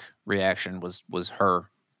jerk reaction was her.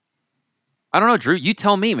 I don't know, Drew. You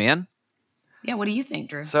tell me, man. Yeah, what do you think,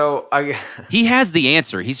 Drew? So he has the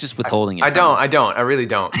answer. He's just withholding it. I don't. I really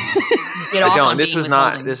don't. I don't. This was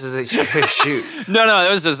not. This was a shoot. No.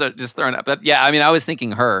 It was just throwing up. But yeah, I mean, I was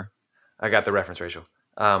thinking her. I got the reference, Rachel.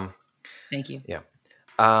 Thank you. Yeah.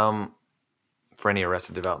 For any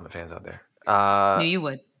Arrested Development fans out there, knew you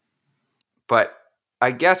would. But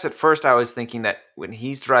I guess at first I was thinking that when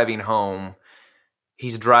he's driving home,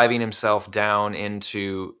 he's driving himself down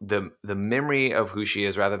into the memory of who she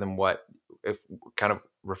is, rather than if kind of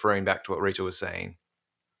referring back to what Rachel was saying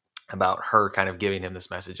about her kind of giving him this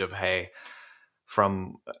message of, hey,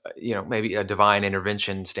 from, maybe a divine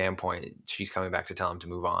intervention standpoint, she's coming back to tell him to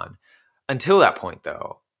move on. Until that point,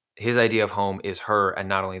 though, his idea of home is her, and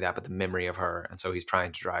not only that, but the memory of her. And so he's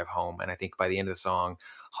trying to drive home. And I think by the end of the song,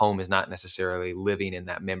 home is not necessarily living in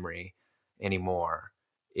that memory anymore.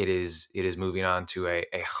 It is moving on to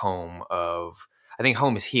a home of, I think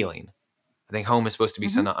home is healing. I think home is supposed to be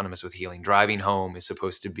synonymous with healing. Driving home is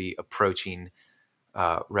supposed to be approaching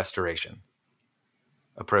restoration,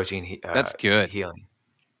 approaching that's good healing.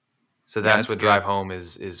 So that's what drive home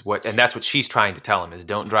is what, and that's what she's trying to tell him is,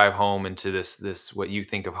 don't drive home into this what you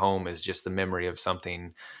think of home as just the memory of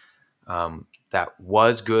something that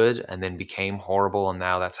was good and then became horrible, and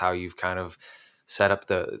now that's how you've kind of set up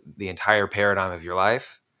the entire paradigm of your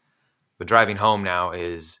life. But driving home now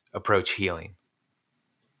is approach healing.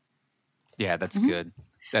 Yeah, that's good.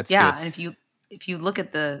 That's good. And if you look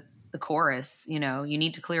at the chorus, you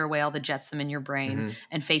need to clear away all the jetsam in your brain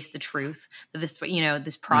and face the truth.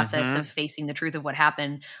 This process of facing the truth of what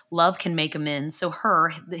happened. Love can make amends. So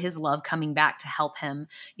his love coming back to help him,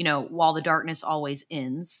 while the darkness always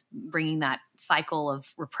ends, bringing that cycle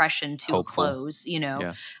of repression to a close,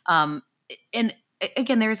 and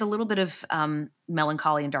again, there's a little bit of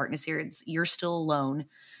melancholy and darkness here. You're still alone,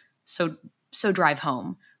 so drive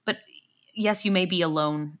home. But yes, you may be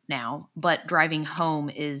alone now, but driving home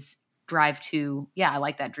is drive to, I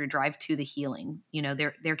like that, Drew, drive to the healing.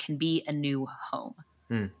 There can be a new home,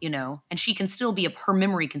 and she can still be her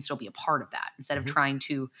memory can still be a part of that instead of trying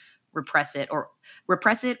to repress it or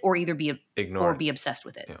either ignore or be obsessed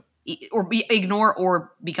with it, or ignore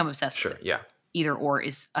or become obsessed with it. Yeah. Either or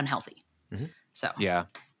is unhealthy. So yeah,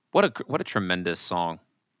 what a tremendous song.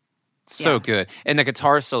 So good. And the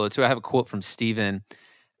guitar solo too. I have a quote from Steven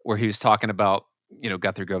where he was talking about,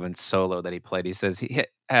 Guthrie Govan's solo that he played. He says,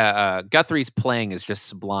 Guthrie's playing is just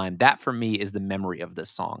sublime. That for me is the memory of this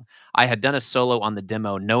song. I had done a solo on the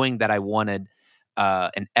demo knowing that I wanted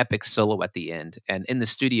an epic solo at the end. And in the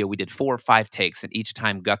studio, we did 4 or 5 takes, and each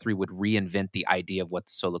time Guthrie would reinvent the idea of what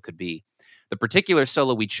the solo could be. The particular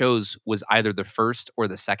solo we chose was either the first or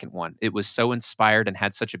the second one. It was so inspired and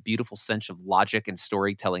had such a beautiful sense of logic and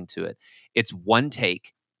storytelling to it. It's one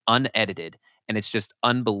take, unedited, and it's just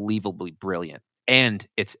unbelievably brilliant. And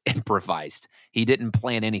it's improvised. He didn't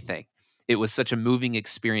plan anything. It was such a moving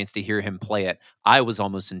experience to hear him play it. I was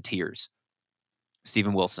almost in tears.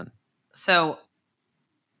 Steven Wilson. So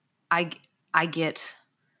I get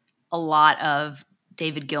a lot of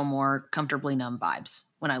David Gilmour Comfortably Numb vibes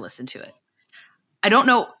when I listen to it. I don't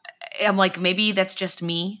know. I'm like, maybe that's just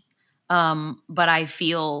me. But I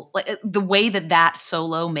feel like the way that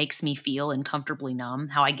solo makes me feel in Comfortably Numb,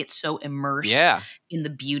 how I get so immersed in the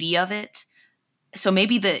beauty of it. So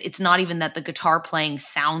maybe it's not even that the guitar playing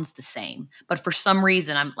sounds the same, but for some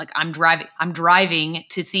reason I'm driving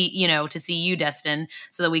to see you, Destin,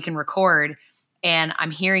 so that we can record, and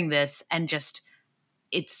I'm hearing this and just,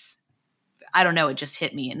 I don't know, it just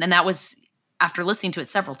hit me. And then that was after listening to it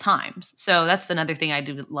several times. So that's another thing I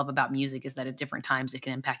do love about music, is that at different times it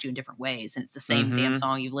can impact you in different ways. And it's the same damn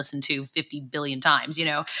song you've listened to 50 billion times,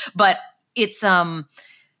 but it's, I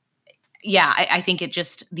think it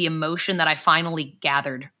just, the emotion that I finally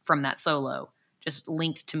gathered from that solo just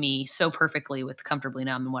linked to me so perfectly with Comfortably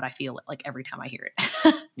Numb and what I feel like every time I hear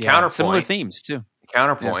it. Counterpoint. Similar themes too.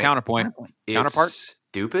 Counterpoint. Counterpoint. Counterpart.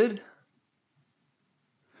 Stupid.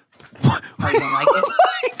 Oh, you don't like it?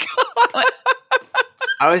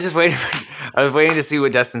 I was just waiting. I was waiting to see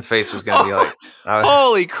what Destin's face was going to be like.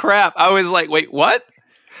 Holy crap! I was like, "Wait, what?"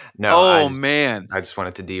 No. Man! I just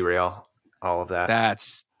wanted to derail all of that.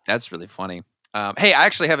 That's really funny. Hey, I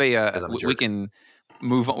actually have we can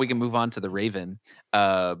move on. We can move on to the Raven.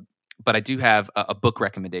 But I do have a book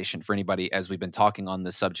recommendation for anybody, as we've been talking on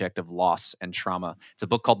the subject of loss and trauma. It's a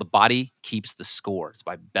book called The Body Keeps the Score. It's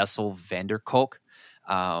by Bessel van der Kolk.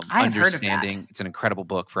 I have heard of that. It's an incredible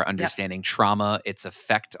book for understanding trauma, its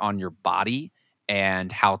effect on your body,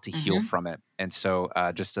 and how to heal from it. And so,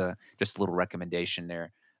 just a little recommendation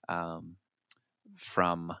there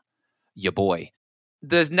from ya boy.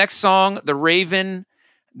 The next song, The Raven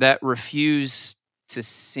That Refused to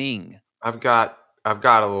Sing. I've got a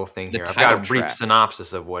little thing here. I've got a brief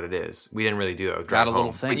synopsis of what it is. We didn't really do that with Drive Home,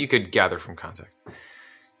 little thing, but you could gather from context.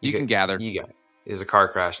 You can gather. You got it. There's a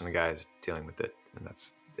car crash and the guy's dealing with it, and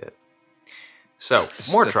that's it. So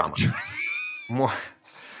more trauma, more.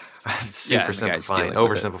 Super simplifying,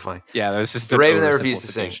 oversimplifying. Yeah, that was just The Raven That Refused to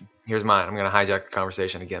Sing. Here's mine. I'm going to hijack the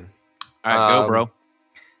conversation again. All right, go, bro.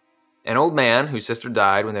 An old man whose sister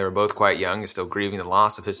died when they were both quite young is still grieving the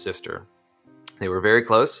loss of his sister. They were very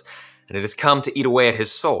close, and it has come to eat away at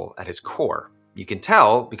his soul, at his core. You can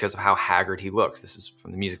tell because of how haggard he looks. This is from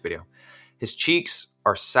the music video. His cheeks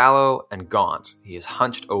are sallow and gaunt. He is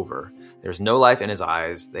hunched over. There's no life in his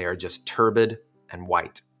eyes. They are just turbid and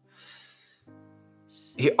white.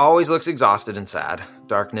 He always looks exhausted and sad.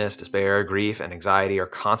 Darkness, despair, grief, and anxiety are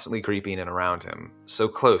constantly creeping in around him, so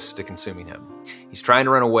close to consuming him. He's trying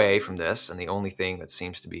to run away from this, and the only thing that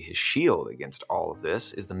seems to be his shield against all of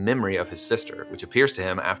this is the memory of his sister, which appears to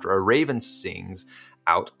him after a raven sings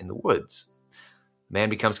out in the woods. The man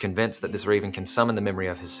becomes convinced that this raven can summon the memory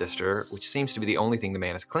of his sister, which seems to be the only thing the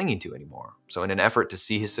man is clinging to anymore. So in an effort to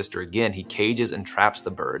see his sister again, he cages and traps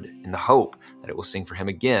the bird in the hope that it will sing for him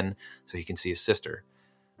again so he can see his sister.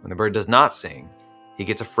 When the bird does not sing, he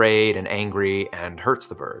gets afraid and angry and hurts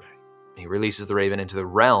the bird. He releases the raven into the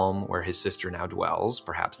realm where his sister now dwells,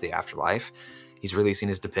 perhaps the afterlife. He's releasing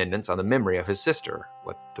his dependence on the memory of his sister,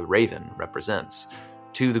 what the raven represents,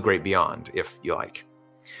 to the great beyond, if you like.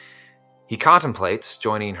 He contemplates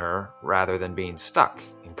joining her rather than being stuck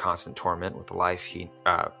in constant torment with the life he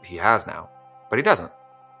has now. But he doesn't.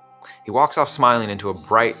 He walks off smiling into a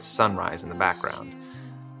bright sunrise in the background.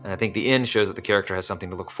 And I think the end shows that the character has something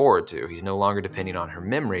to look forward to. He's no longer depending on her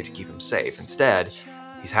memory to keep him safe. Instead,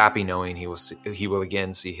 He's happy knowing he will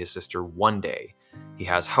again see his sister one day. He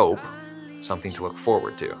has hope, something to look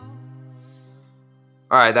forward to.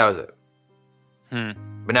 All right, that was it.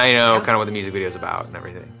 But now you know kind of what the music video is about and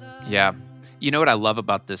everything. Yeah. You know what I love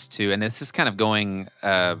about this too, and this is kind of going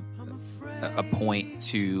a point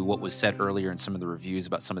to what was said earlier in some of the reviews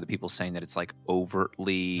about some of the people saying that it's like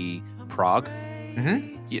overtly prog.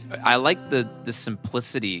 I like the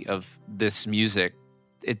simplicity of this music.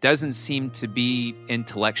 It doesn't seem to be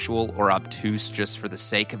intellectual or obtuse just for the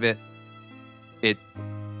sake of it.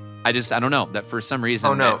 I don't know that for some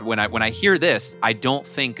reason when I hear this, I don't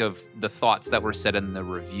think of the thoughts that were said in the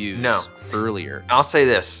reviews earlier. I'll say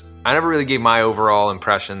this. I never really gave my overall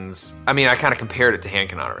impressions. I mean, I kind of compared it to Hand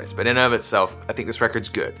Cannot Erase, but in and of itself, I think this record's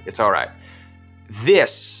good. It's all right.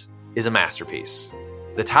 This is a masterpiece.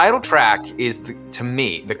 The title track is, to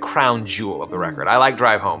me, the crown jewel of the record. I like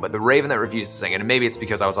Drive Home, but The Raven That Refused to Sing, and maybe it's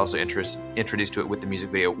because I was also introduced to it with the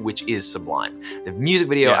music video, which is sublime. The music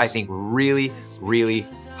video, I think, really, really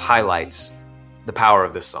highlights the power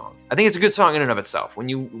of this song. I think it's a good song in and of itself. When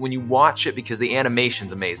you watch it, because the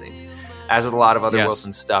animation's amazing. As with a lot of other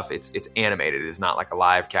Wilson stuff, it's animated. It's not like a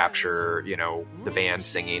live capture, the band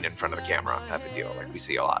singing in front of the camera type of deal like we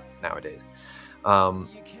see a lot nowadays.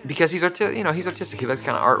 Because he's artistic. He likes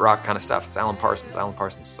kind of art rock kind of stuff. It's Alan Parsons. Alan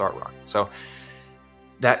Parsons is art rock. So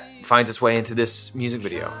that finds its way into this music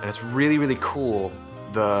video, and it's really, really cool.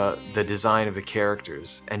 The design of the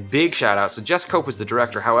characters, and big shout out. So Jess Cope was the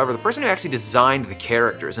director. However, the person who actually designed the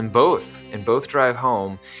characters in both Drive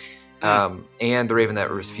Home and The Raven That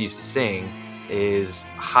Refused to Sing is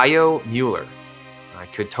Hayo Mueller. I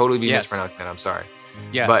could totally be mispronouncing that. I'm sorry.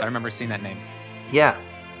 Yes, but I remember seeing that name. Yeah.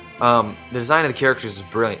 The design of the characters is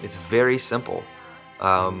brilliant. It's very simple.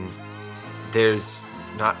 There's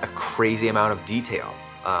not a crazy amount of detail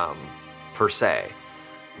per se,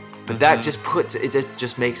 but that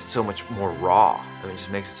just makes it so much more raw. I mean, it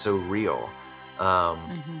just makes it so real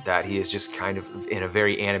that he is just kind of in a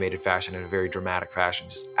very animated fashion, in a very dramatic fashion,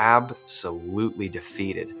 just absolutely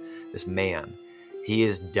defeated this man. He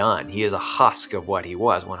is done. He is a husk of what he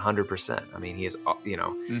was, 100%. I mean, he is,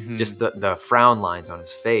 just the frown lines on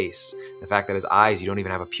his face, the fact that his eyes, you don't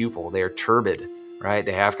even have a pupil. They are turbid, right?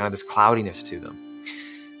 They have kind of this cloudiness to them,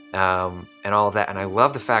 and all of that. And I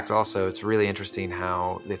love the fact also, it's really interesting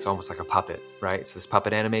how it's almost like a puppet, right? It's this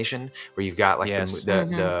puppet animation where you've got like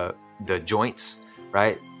the joints,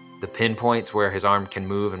 right? The pinpoints where his arm can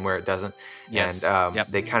move and where it doesn't. Yes. And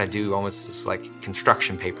they kind of do almost this like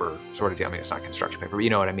construction paper sort of deal. I mean, it's not construction paper, but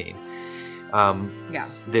you know what I mean.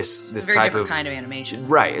 This it's a very type different of kind of animation.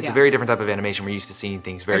 Right. It's a very different type of animation. We're used to seeing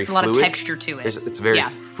things very fluid. There's a lot of texture to it. It's a very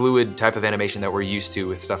fluid type of animation that we're used to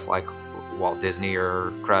with stuff like Walt Disney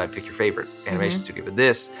or Crud, pick your favorite animation studio. But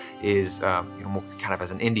this is more kind of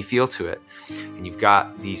has an indie feel to it. And you've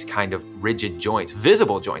got these kind of rigid joints,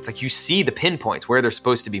 visible joints. Like you see the pinpoints where they're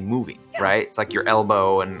supposed to be moving, right? It's like your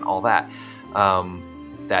elbow and all that.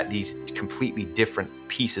 That these completely different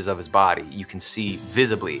pieces of his body, you can see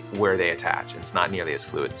visibly where they attach. And it's not nearly as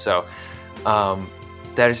fluid. So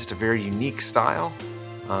that is just a very unique style.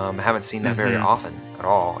 I haven't seen that very often at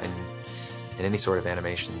all in any sort of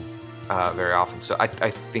animation. Very often, so I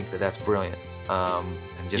think that's brilliant,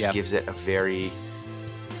 and just gives it a very,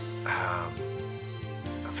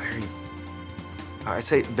 I'd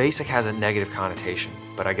say basic has a negative connotation,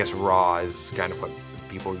 but I guess raw is kind of what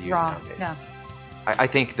people use nowadays. Yeah. I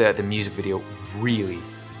think that the music video really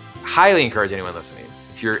highly encourage anyone listening.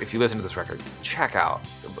 If you listen to this record, check out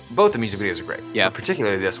both the music videos are great. Yeah, but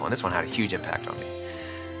particularly this one. This one had a huge impact on me.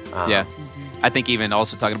 I think even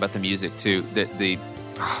also talking about the music too,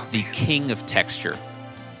 the king of texture.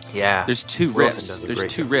 Yeah. There's two riffs. There's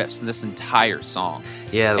two riffs in this entire song.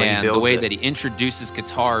 Yeah, the way that he introduces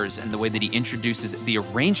guitars and the way that he introduces the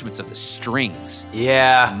arrangements of the strings.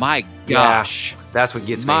 Yeah. My gosh. Yeah. That's what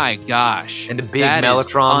gets me. My gosh. And the big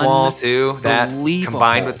Mellotron wall too. That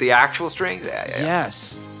combined with the actual strings. Yeah.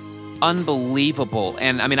 Yes. Unbelievable.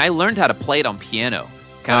 And I mean, I learned how to play it on piano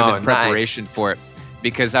kind of in preparation for it.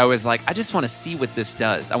 Because I was like, I just want to see what this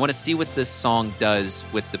does. I want to see what this song does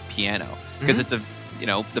with the piano. Because it's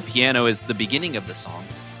the piano is the beginning of the song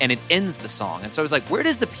and it ends the song. And so I was like, where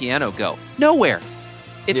does the piano go? Nowhere.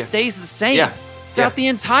 It stays the same throughout the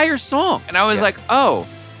entire song. And I was like, oh,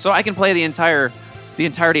 so I can play the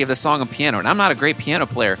entirety of the song on piano. And I'm not a great piano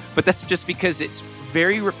player, but that's just because it's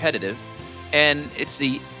very repetitive and it's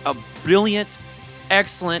a brilliant,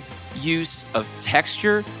 excellent use of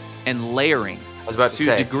texture and layering. I was about to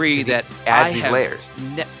say, a degree that adds these layers.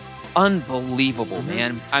 Unbelievable,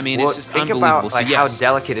 man. I mean, well, it's just think unbelievable. About how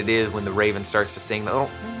delicate it is when the Raven starts to sing the little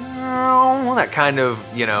that kind of,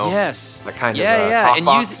 Yes. that kind of yeah. And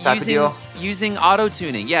talkbox type of deal. Using auto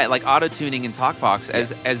tuning, like auto tuning and talkbox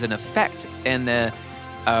as an effect, and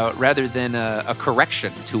rather than a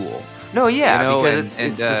correction tool. No, yeah, because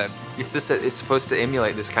it's supposed to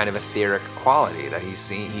emulate this kind of etheric quality that he's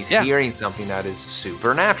seeing. He's hearing something that is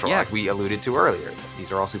supernatural, like we alluded to earlier.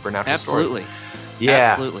 These are all supernatural Absolutely. stories.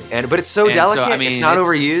 Yeah, absolutely. But it's so delicate. So, it's not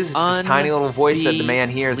overused. It's this tiny little voice that the man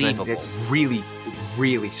hears, and it unbelievable.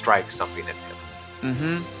 really strikes something in him.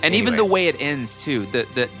 Mm-hmm. And even the way it ends too,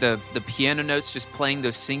 the piano notes just playing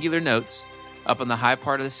those singular notes up on the high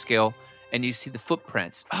part of the scale, and you see the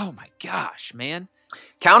footprints. Oh my gosh, man!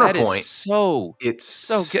 Counterpoint. That is so it's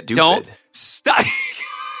so good. Stupid. Don't stop.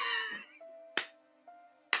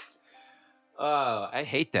 Oh, I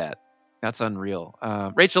hate that. That's unreal.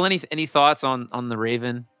 Rachel, any thoughts on the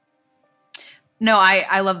Raven? No,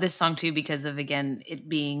 I love this song too because of, again, it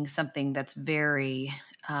being something that's very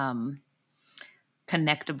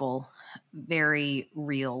connectable, very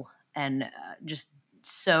real, and just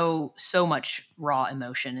so much raw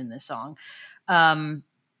emotion in this song.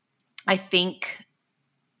 I think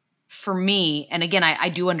for me, and again, I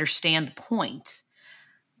do understand the point.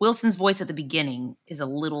 Wilson's voice at the beginning is a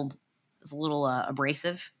little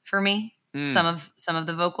abrasive for me. Some of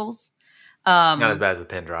the vocals. Not as bad as the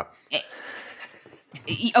pin drop.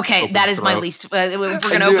 Okay, that is my least. If we're going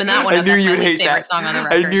to open that one up, that's my least favorite song on the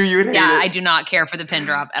record. I knew you would hate it. Yeah, I do not care for the pin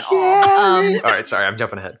drop at all. All right, sorry, I'm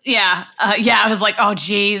jumping ahead. Yeah, I was like, oh,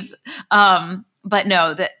 geez. But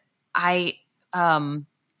no, that I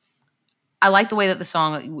like the way that the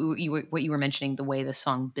song, what you were mentioning, the way the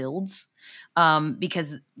song builds.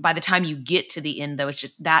 Because by the time you get to the end, though, it's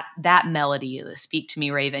just that melody, the "Speak to Me,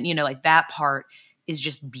 Raven," like that part is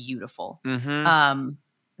just beautiful. Mm-hmm.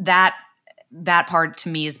 That part to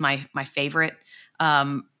me is my favorite.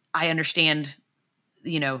 I understand,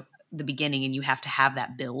 the beginning, and you have to have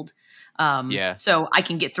that build. So I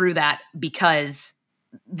can get through that, because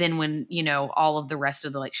then when, all of the rest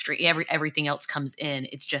of the everything else comes in,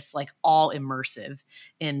 it's just like all immersive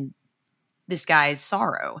in this guy's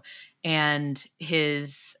sorrow and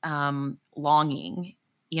his longing,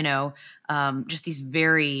 just these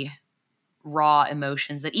very raw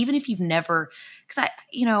emotions that even if you've never, because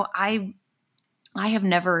I have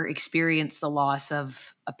never experienced the loss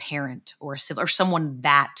of a parent or a sibling or someone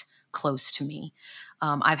that close to me.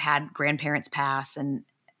 I've had grandparents pass and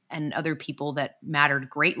other people that mattered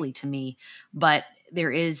greatly to me, but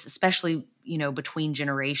there is, especially, between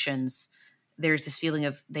generations, there's this feeling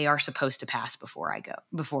of they are supposed to pass before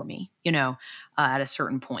me, at a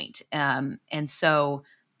certain point. And so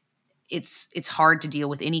it's hard to deal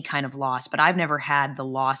with any kind of loss, but I've never had the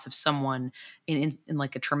loss of someone in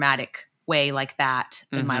like a traumatic way like that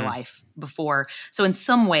in my life before. So in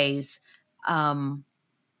some ways,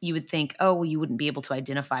 you would think, oh, well, you wouldn't be able to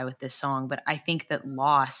identify with this song. But I think that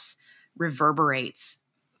loss reverberates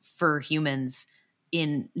for humans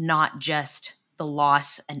in not just the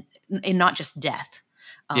loss and not just death.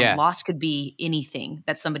 Loss could be anything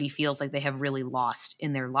that somebody feels like they have really lost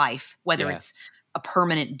in their life, whether it's a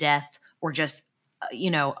permanent death or just,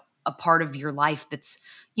 a part of your life that's,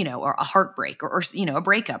 or a heartbreak or a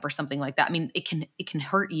breakup or something like that. I mean, it can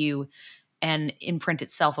hurt you and imprint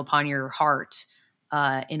itself upon your heart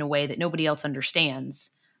in a way that nobody else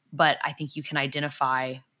understands. But I think you can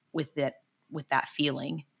identify with that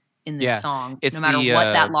feeling in this song, no matter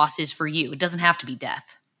what that loss is for you. It doesn't have to be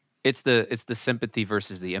death. It's the sympathy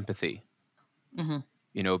versus the empathy.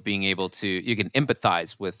 Mm-hmm. Being able to, you can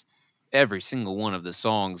empathize with every single one of the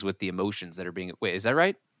songs with the emotions that are being. Wait, is that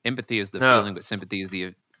right? Empathy is the feeling, but sympathy is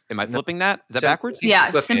the. Am I flipping that? Is that backwards? Yeah,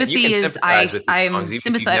 sympathy is I'm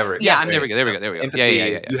sympathetic. Yeah, there we go. Empathy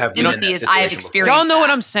yeah. You have empathy is I have experienced. Y'all know what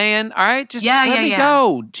I'm saying? All right, just let me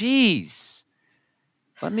go. Jeez,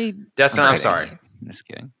 let me. Destin, I'm sorry. I'm just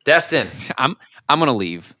kidding. Destin, I'm gonna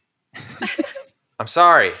leave. I'm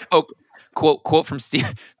sorry. Oh, quote from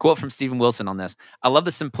Steven Wilson on this. I love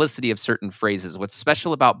the simplicity of certain phrases. What's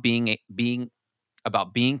special about being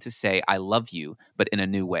to say I love you, but in a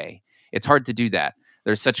new way. It's hard to do that.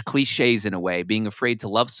 There's such cliches in a way, being afraid to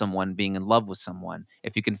love someone, being in love with someone.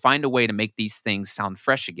 If you can find a way to make these things sound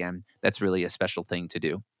fresh again, that's really a special thing to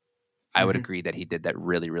do. I would agree that he did that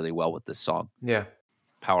really, really well with this song. Yeah.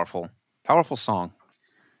 Powerful song.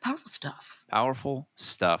 Powerful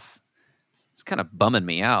stuff. It's kind of bumming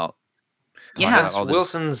me out. Yeah. That's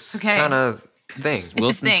Wilson's kind of thing. It's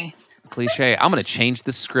Wilson's thing. Cliche. I'm going to change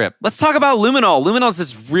the script. Let's talk about Luminol. Luminol is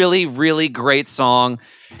this really, really great song,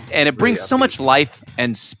 and it brings so much life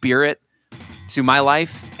and spirit to my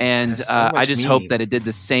life, and I just hope that it did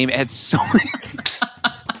the same. It had so many...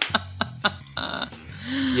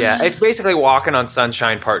 Yeah, it's basically Walking on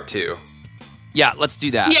Sunshine Part 2. Yeah, let's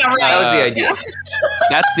do that. Yeah, right. That was the idea.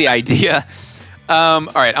 That's the idea. All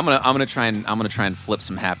right, I'm gonna try and flip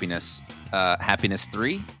some happiness. Happiness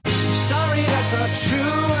 3. Sorry, that's not true.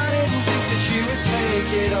 I didn't think that you would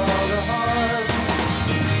take it all to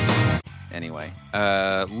heart. Anyway,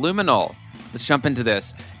 Luminol. Let's jump into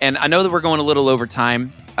this. And I know that we're going a little over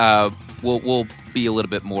time. We'll be a little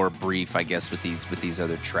bit more brief, I guess, with these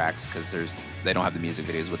other tracks because they don't have the music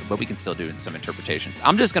videos with them, but we can still do some interpretations.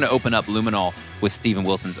 I'm just going to open up Luminol with Steven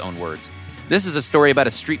Wilson's own words. This is a story about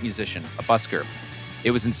a street musician, a busker.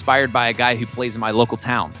 It was inspired by a guy who plays in my local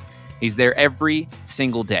town. He's there every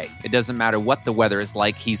single day. It doesn't matter what the weather is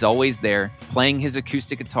like. He's always there playing his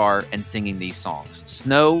acoustic guitar and singing these songs.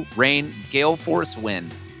 Snow, rain, gale force,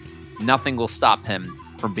 wind. Nothing will stop him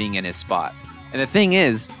from being in his spot. And the thing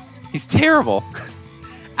is, he's terrible.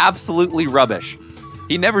 Absolutely rubbish.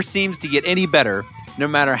 He never seems to get any better, no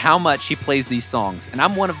matter how much he plays these songs. And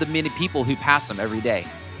I'm one of the many people who pass him every day.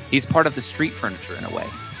 He's part of the street furniture in a way.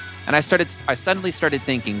 And I suddenly started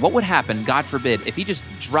thinking, what would happen, God forbid, if he just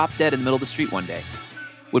dropped dead in the middle of the street one day?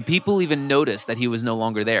 Would people even notice that he was no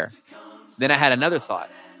longer there? Then I had another thought.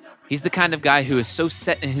 He's the kind of guy who is so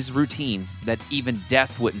set in his routine that even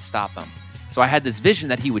death wouldn't stop him. So I had this vision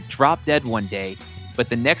that he would drop dead one day, but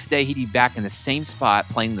the next day he'd be back in the same spot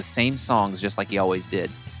playing the same songs just like he always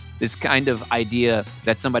did. This kind of idea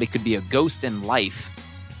that somebody could be a ghost in life,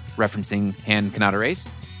 referencing Hand Cannot Erase,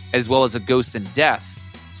 as well as a ghost in death,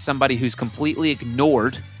 somebody who's completely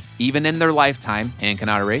ignored, even in their lifetime, Hand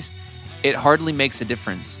Cannot Erase, it hardly makes a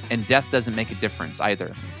difference. And death doesn't make a difference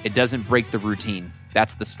either. It doesn't break the routine.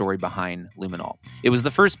 That's the story behind Luminol. It was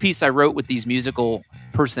the first piece I wrote with these musical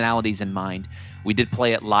personalities in mind. We did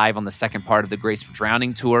play it live on the second part of the Grace for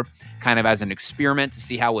Drowning tour, kind of as an experiment to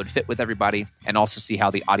see how it would fit with everybody and also see how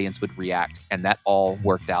the audience would react. And that all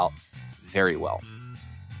worked out very well.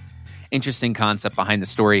 Interesting concept behind the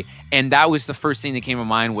story. And that was the first thing that came to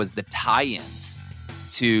mind was the tie-ins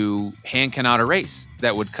to Hand Cannot Erase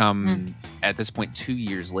that would come at this point 2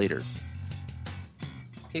 years later.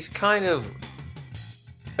 He's kind of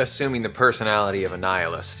assuming the personality of a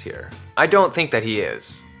nihilist here. I don't think that he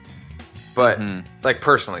is. But, like,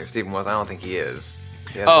 personally, Stephen Wilson, I don't think he is.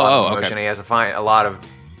 He has a lot of emotion. Okay. He has a lot of...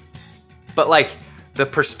 But, like, the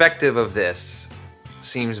perspective of this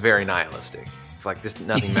seems very nihilistic. Like, this,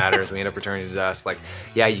 nothing matters. We end up returning to dust. Like,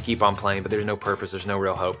 yeah, you keep on playing, but there's no purpose. There's no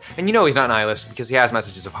real hope. And you know he's not nihilist because he has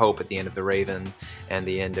messages of hope at the end of The Raven and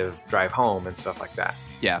the end of Drive Home and stuff like that.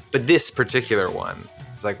 Yeah. But this particular one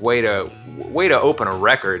is like, way to open a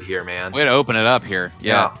record here, man. Way to open it up here.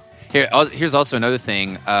 Yeah. Here's also another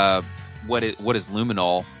thing. What is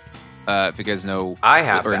Luminol? If you guys know, I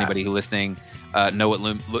have, or that. Anybody who listening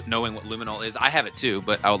knowing what Luminol is, I have it too.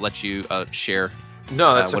 But I'll let you share.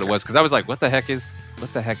 No, that's what it was, because I was like, what the heck is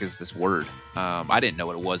this word? I didn't know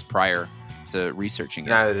what it was prior to researching it.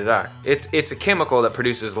 Neither did I. It's a chemical that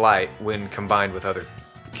produces light when combined with other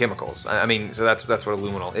chemicals. I mean, so that's what a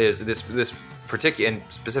luminol is. This particular and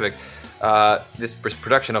specific this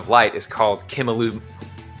production of light is called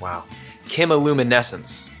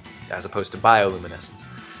chemiluminescence, as opposed to bioluminescence.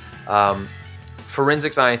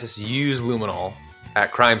 Forensic scientists use luminol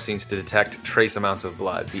at crime scenes to detect trace amounts of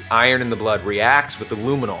blood. The iron in the blood reacts with the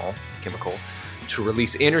luminol chemical to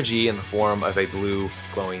release energy in the form of a blue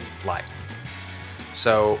glowing light.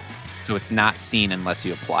 So it's not seen unless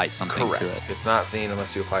you apply something correct. to it. It's not seen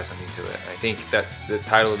unless you apply something to it. I think that the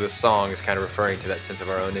title of this song is kind of referring to that sense of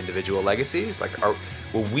our own individual legacies. Like,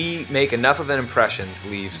 will we make enough of an impression to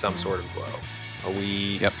leave some sort of glow? Are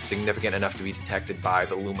we significant enough to be detected by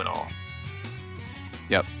the luminol?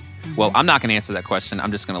 Yep. Well, I'm not going to answer that question.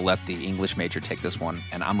 I'm just going to let the English major take this one,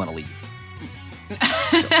 and I'm going to leave.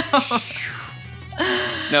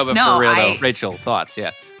 No, but for real, though, Rachel, thoughts?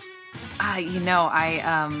 Yeah. I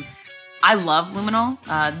love Luminol.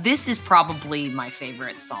 This is probably my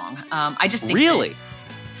favorite song. I just think really.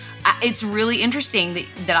 It's really interesting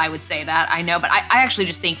that I would say that. I know, but I actually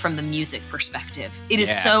just think from the music perspective, it is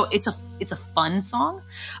it's a fun song.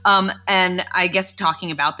 And I guess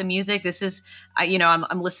talking about the music, this is,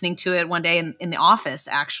 I'm listening to it one day in the office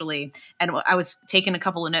actually, and I was taking a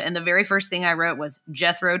couple of notes, and the very first thing I wrote was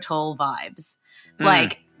Jethro Tull vibes,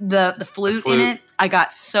 like the flute in it. I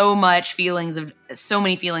got so many feelings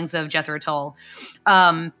of Jethro Tull.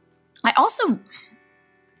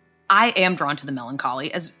 I am drawn to the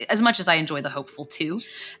melancholy as much as I enjoy the hopeful too.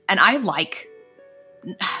 And I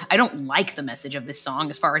don't like the message of this song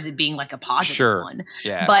as far as it being like a positive one.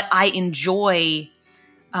 Yeah. But I enjoy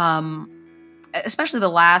especially the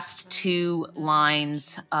last two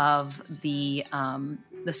lines of the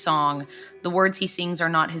the song, the words he sings are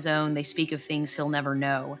not his own. They speak of things he'll never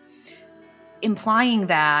know. Implying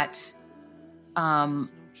that, and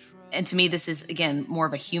to me, this is, again, more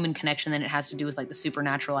of a human connection than it has to do with like the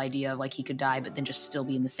supernatural idea of like he could die, but then just still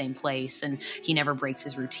be in the same place and he never breaks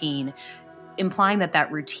his routine. Implying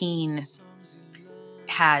that routine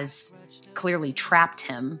has clearly trapped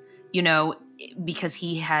him, you know, because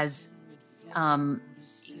he has,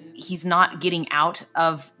 he's not getting out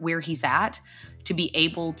of where he's at to be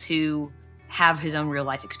able to have his own real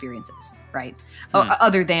life experiences, right?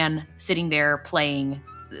 Other than sitting there playing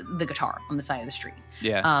the guitar on the side of the street.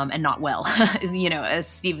 Yeah. And not well, you know, as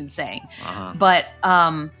Steven's saying. But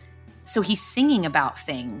so he's singing about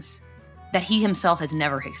things that he himself has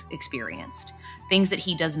never experienced, things that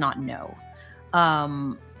he does not know.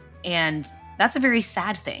 And that's a very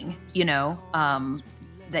sad thing, you know,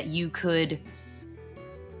 that you could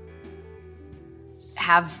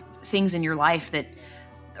have things in your life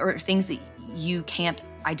or things that you can't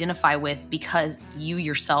identify with because you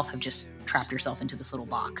yourself have just trapped yourself into this little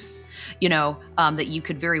box, you know, that you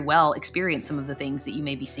could very well experience some of the things that you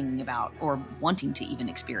may be singing about or wanting to even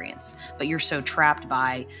experience, but you're so trapped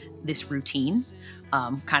by this routine.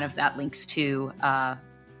 Kind of that links to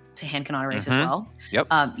Hand Cannot Erase as well. Yep.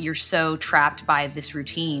 You're so trapped by this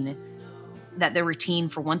routine that the routine,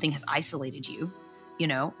 for one thing, has isolated you. You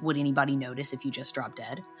know, would anybody notice if you just dropped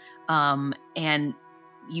dead? And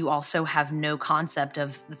you also have no concept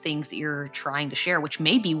of the things that you're trying to share, which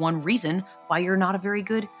may be one reason why you're not a very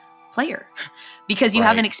good player, because you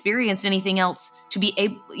haven't experienced anything else to be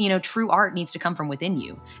able, you know, true art needs to come from within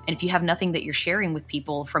you. And if you have nothing that you're sharing with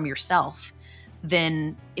people from yourself,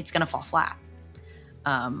 then it's going to fall flat.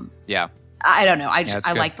 Yeah. I don't know.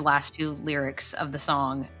 I like the last two lyrics of the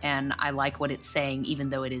song, and I like what it's saying, even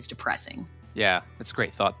though it is depressing. Yeah, that's a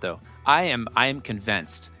great thought, though. I am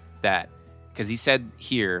convinced that, because he said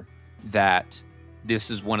here that this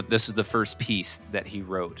is the first piece that he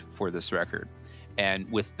wrote for this record,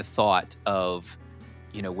 and with the thought of,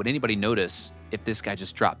 you know, would anybody notice if this guy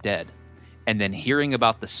just dropped dead? And then hearing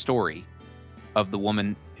about the story of the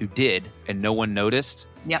woman who did and no one noticed.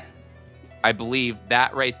 Yep. I believe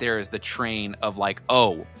that right there is the train of like,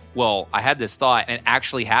 oh, well, I had this thought and it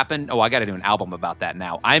actually happened. Oh, I got to do an album about that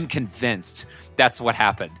now. I'm convinced that's what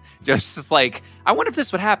happened. Just like, I wonder if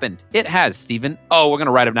this would happen. It has, Steven. Oh, we're going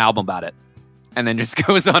to write an album about it. And then just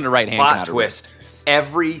goes on to write Hand Plot Cannot twist.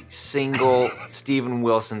 Every single Steven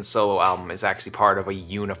Wilson solo album is actually part of a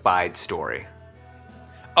unified story.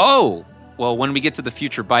 Oh, well, when we get to the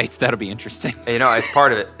Future Bites, that'll be interesting. You know, it's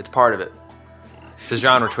part of it. It's part of it. It's a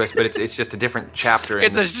genre twist, but it's just a different chapter.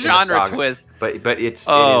 It's a genre twist. But it is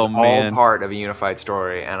all part of a unified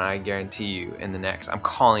story, and I guarantee you in the next, I'm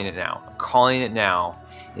calling it now.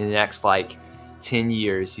 In the next, like, 10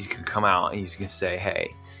 years, he's going to come out and he's going to say, hey,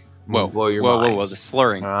 I'm going to blow your mind. Whoa, the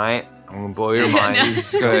slurring. All right? I'm going to blow your mind.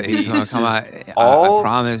 He's going to come out. I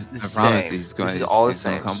promise he's going to. This is all the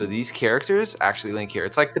same. So these characters actually link here.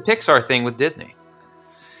 It's like the Pixar thing with Disney.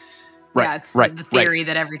 Right, yeah, it's the theory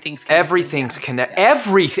that everything's connected. Everything's connected.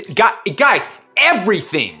 Everything, guys,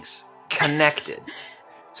 everything's connected.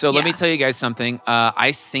 So let me tell you guys something.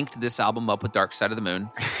 I synced this album up with Dark Side of the Moon,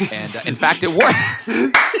 and in fact, it worked.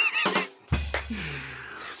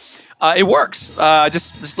 It works.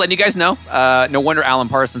 Just letting you guys know. No wonder Alan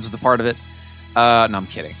Parsons was a part of it. No, I'm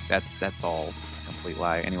kidding. That's all a complete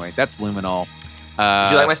lie. Anyway, that's Luminol.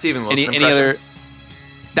 Did you like my Steven Wilson any other?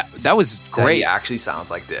 That was great. He actually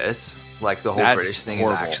sounds like this. Like the whole British thing is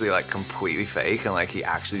actually like completely fake, and like he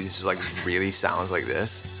actually just like really sounds like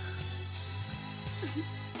this.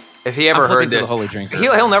 If he ever heard this, Holy Drinker.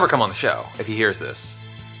 He'll never come on the show if he hears this,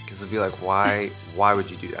 because he'll be like, why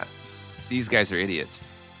would you do that? These guys are idiots.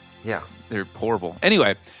 Yeah, they're horrible.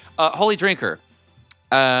 Anyway, Holy Drinker.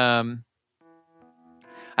 I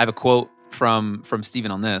have a quote from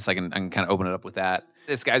Steven on this. I can kind of open it up with that.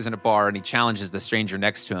 This guy's in a bar and he challenges the stranger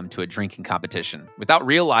next to him to a drinking competition without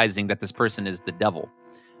realizing that this person is the devil.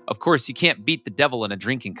 Of course, you can't beat the devil in a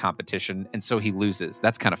drinking competition, and so he loses.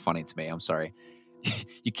 That's kind of funny to me. I'm sorry.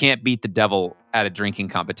 You can't beat the devil at a drinking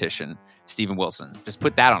competition. Steven Wilson. Just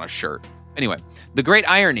put that on a shirt. Anyway, the great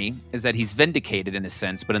irony is that he's vindicated in a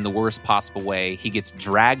sense, but in the worst possible way. He gets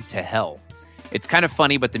dragged to hell. It's kind of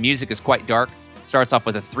funny, but the music is quite dark. It starts off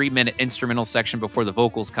with a 3-minute instrumental section before the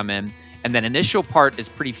vocals come in, and that initial part is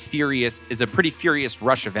a pretty furious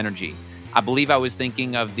rush of energy. I believe I was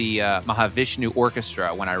thinking of the Mahavishnu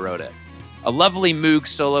Orchestra when I wrote it. A lovely Moog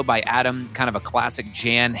solo by Adam, kind of a classic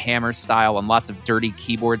Jan Hammer style, and lots of dirty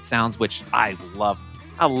keyboard sounds, which I love.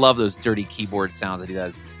 I love those dirty keyboard sounds that he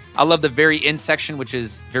does. I love the very end section, which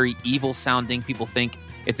is very evil sounding. People think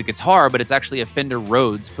it's a guitar, but it's actually a Fender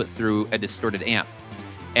Rhodes put through a distorted amp.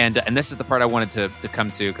 And this is the part I wanted to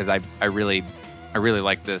come to, because I really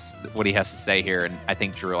like this, what he has to say here, and I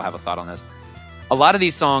think Drew will have a thought on this. A lot of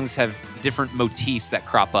these songs have different motifs that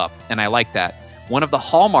crop up, and I like that. One of the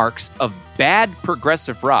hallmarks of bad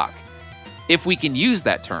progressive rock, if we can use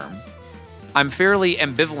that term, I'm fairly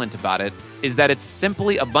ambivalent about it, is that it's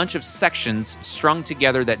simply a bunch of sections strung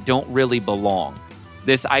together that don't really belong.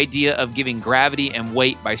 This idea of giving gravity and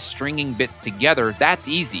weight by stringing bits together, that's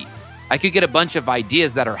easy. I could get a bunch of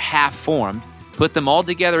ideas that are half-formed, put them all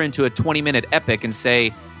together into a 20-minute epic and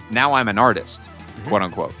say, now I'm an artist, quote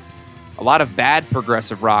unquote. A lot of bad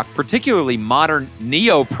progressive rock, particularly modern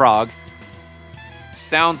neo-prog,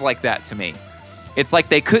 sounds like that to me. It's like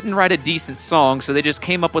they couldn't write a decent song, so they just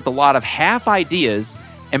came up with a lot of half ideas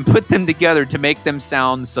and put them together to make them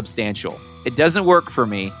sound substantial. It doesn't work for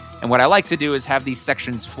me, and what I like to do is have these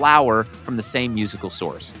sections flower from the same musical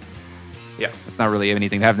source. Yeah. It's not really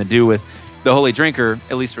anything having to do with The Holy Drinker,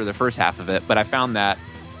 at least for the first half of it, but I found that,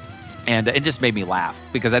 and it just made me laugh,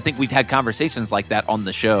 because I think we've had conversations like that on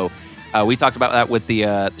the show. We talked about that with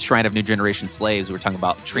the Shrine of New Generation Slaves. We were talking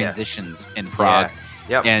about transitions in prog.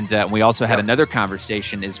 Yeah. Yep. And we also had another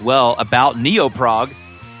conversation as well about neo-prog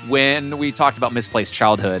when we talked about Misplaced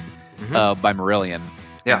Childhood by Marillion.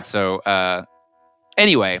 Yeah. And so,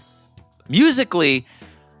 anyway, musically,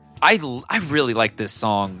 I really like this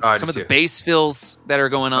song. Some of the bass fills that are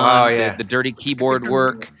going on, the dirty keyboard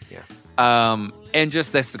work, and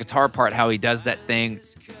just this guitar part, how he does that thing,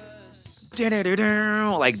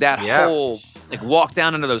 like that whole like walk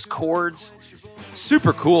down into those chords,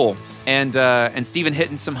 super cool. And Steven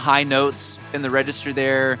hitting some high notes in the register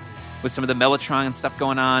there with some of the Mellotron and stuff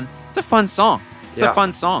going on. It's a fun song. It's a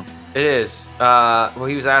fun song. It is. Well,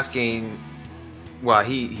 he was asking. Well,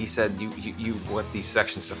 he said you want these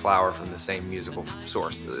sections to flower from the same musical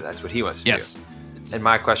source. That's what he wants to do. And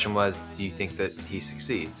my question was, do you think that he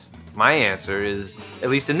succeeds? My answer is, at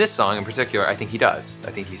least in this song in particular, I think he does.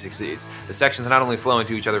 I think he succeeds. The sections not only flow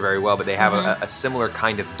into each other very well, but they have a similar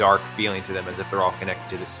kind of dark feeling to them, as if they're all connected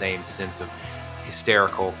to the same sense of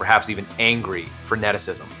hysterical, perhaps even angry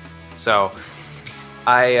freneticism. So,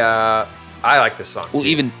 I like this song. Well,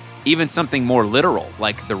 too. even something more literal,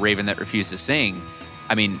 like The Raven That Refused to Sing.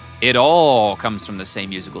 I mean, it all comes from the same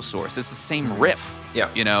musical source. It's the same riff. Yeah.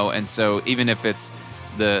 You know, and so even if it's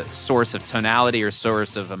the source of tonality or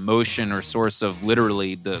source of emotion or source of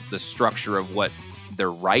literally the structure of what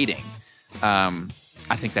they're writing,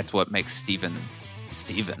 I think that's what makes Steven,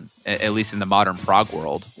 at least in the modern prog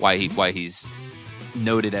world, why he's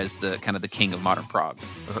noted as the kind of the king of modern prog.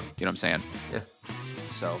 You know what I'm saying? Yeah.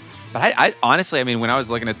 So, but I honestly, I mean, when I was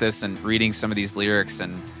looking at this and reading some of these lyrics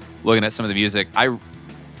and looking at some of the music,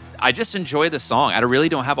 I just enjoy the song. I really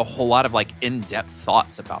don't have a whole lot of like in-depth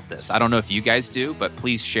thoughts about this. I don't know if you guys do, but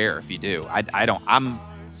please share if you do. I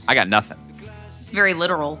got nothing. It's very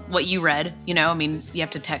literal what you read. You know, I mean, you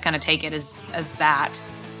have to kind of take it as that.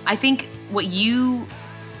 I think what you,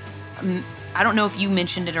 I don't know if you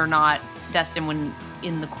mentioned it or not, Destin, when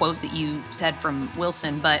in the quote that you said from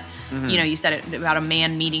Wilson, but you know, you said it about a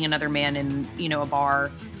man meeting another man in, you know, a bar,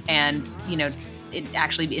 and you know, it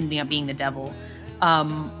actually ending up being the devil.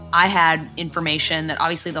 I had information that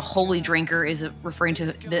obviously the holy drinker is referring to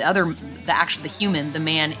the human, the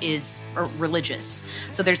man is religious.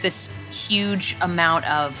 So there's this huge amount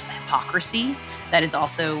of hypocrisy that is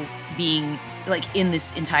also being like in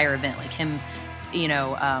this entire event, like him, you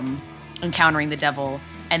know, encountering the devil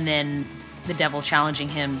and then the devil challenging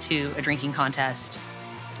him to a drinking contest,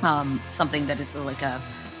 something that is like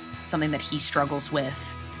something that he struggles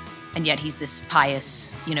with. And yet he's this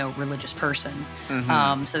pious, you know, religious person.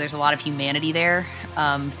 So there's a lot of humanity there,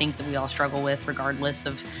 things that we all struggle with, regardless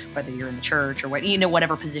of whether you're in the church or what, you know,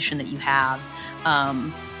 whatever position that you have.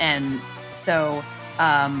 And so,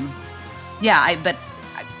 I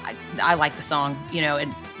like the song, you know,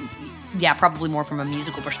 and probably more from a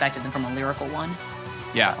musical perspective than from a lyrical one.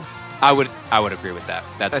 Yeah, so. I would agree with that.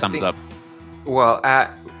 That sums up. Well,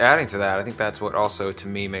 adding to that, I think that's what also, to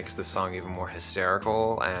me, makes the song even more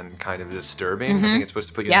hysterical and kind of disturbing. I think it's supposed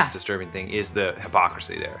to put you in this disturbing thing, is the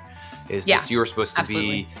hypocrisy there. Is this you're supposed to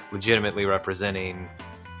be legitimately representing,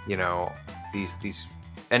 you know, these,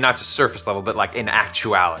 and not just surface level, but like in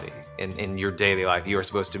actuality, in your daily life, you are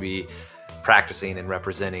supposed to be practicing and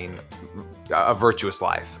representing a virtuous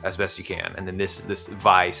life as best you can. And then this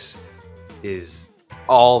vice is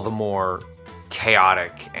all the more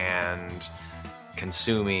chaotic and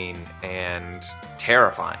consuming and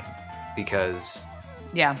terrifying, because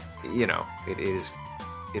you know, it is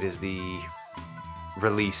the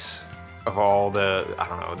release of all the, I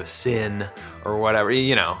don't know, the sin or whatever,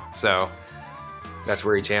 you know. So that's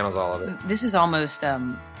where he channels all of it. This is almost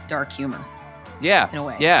dark humor. Yeah, in a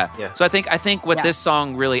way. Yeah. Yeah. So I think what Yeah. this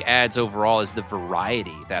song really adds overall is the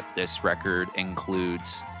variety that this record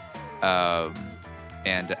includes,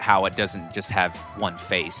 and how it doesn't just have one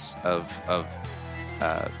face of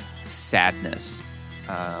sadness,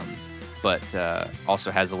 but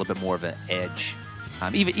also has a little bit more of an edge.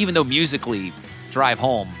 Even though musically, Drive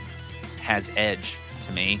Home has edge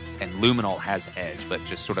to me, and Luminal has edge, but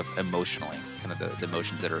just sort of emotionally, kind of the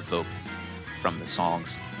emotions that are evoked from the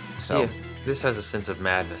songs. So. Yeah, this has a sense of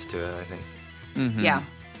madness to it, I think, Mhm. Yeah.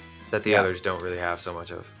 that the others don't really have so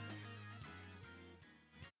much of.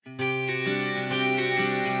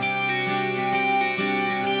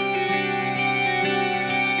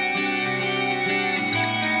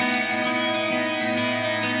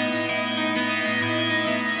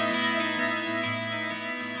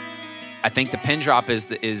 I think the Pin Drop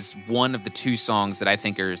is one of the two songs that I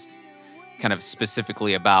think are kind of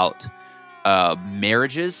specifically about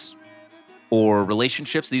marriages or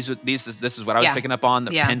relationships. This is what I was Yeah. picking up on.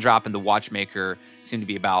 The Yeah. Pin Drop and the Watchmaker seem to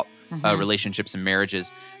be about relationships and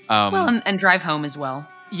marriages. Well, and Drive Home as well.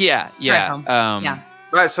 Yeah. Drive Home. Yeah.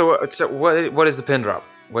 Right. So what is the Pin Drop?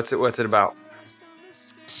 What's it about?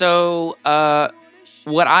 So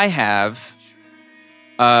what I have,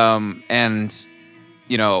 and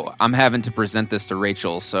you know, I'm having to present this to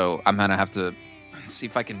Rachel, so I'm gonna have to see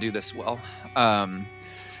if I can do this well.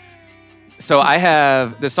 So I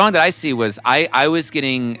have the song that I see was I was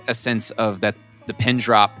getting a sense of that the Pin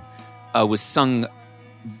Drop was sung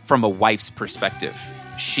from a wife's perspective.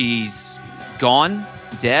 She's gone,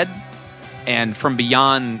 dead, and from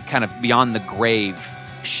beyond the grave,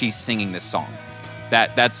 she's singing this song.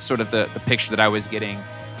 That's sort of the picture that I was getting.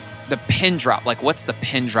 The Pin Drop, like what's the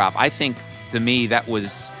Pin Drop? I think to me it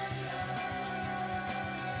was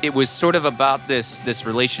sort of about this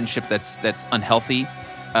relationship that's unhealthy.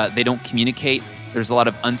 They don't communicate. There's a lot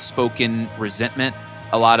of unspoken resentment,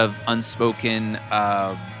 a lot of unspoken,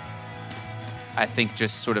 I think,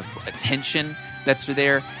 just sort of tension that's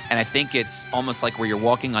there. And I think it's almost like where you're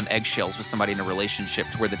walking on eggshells with somebody in a relationship,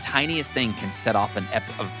 to where the tiniest thing can set off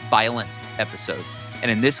a violent episode.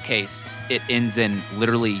 And in this case, it ends in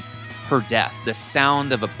literally her death. The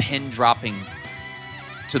sound of a pin dropping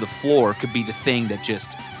to the floor could be the thing that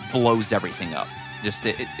just blows everything up. Just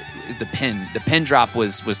the pin drop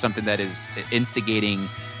was something that is instigating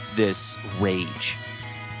this rage.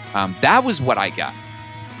 That was what I got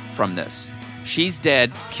from this. She's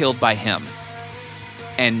dead, killed by him,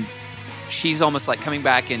 and she's almost like coming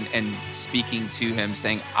back and speaking to him,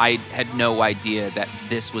 saying, "I had no idea that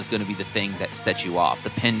this was going to be the thing that set you off. The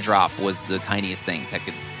pin drop was the tiniest thing that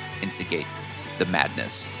could instigate the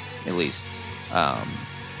madness, at least."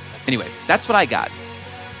 Anyway, that's what I got.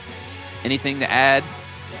 Anything to add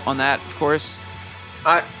on that, of course?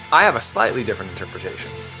 I have a slightly different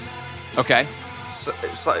interpretation. Okay.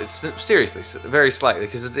 Seriously, very slightly,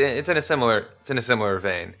 because it's in a similar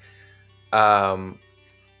vein. I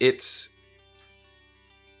get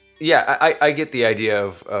the idea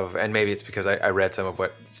of, and maybe it's because I read some of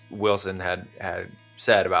what Wilson had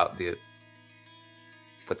said about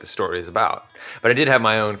what the story is about. But I did have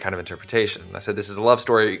my own kind of interpretation. I said, this is a love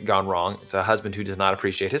story gone wrong. It's a husband who does not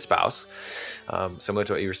appreciate his spouse. Similar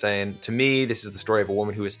to what you were saying. To me, this is the story of a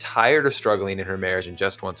woman who is tired of struggling in her marriage and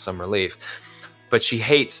just wants some relief. But she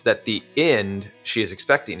hates that the end she is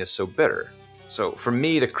expecting is so bitter. So for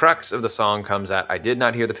me, the crux of the song comes at, I did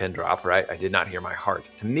not hear the pin drop, right? I did not hear my heart.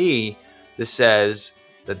 To me, this says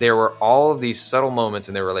that there were all of these subtle moments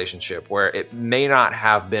in their relationship where it may not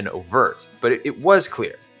have been overt, but it was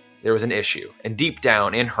clear there was an issue. And deep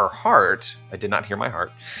down in her heart, I did not hear my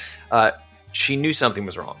heart, she knew something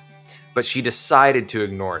was wrong, but she decided to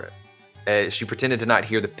ignore it. She pretended to not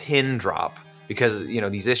hear the pin drop because,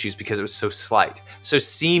 these issues, because it was so slight, so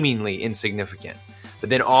seemingly insignificant.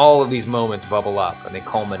 But then all of these moments bubble up and they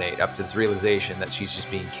culminate up to this realization that she's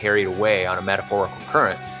just being carried away on a metaphorical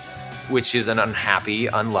current, which is an unhappy,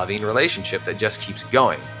 unloving relationship that just keeps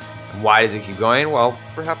going. And why does it keep going? Well,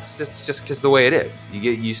 perhaps it's just because the way it is. You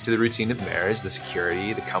get used to the routine of marriage, the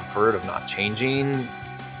security, the comfort of not changing,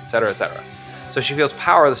 etc., etc. So she feels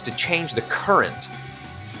powerless to change the current,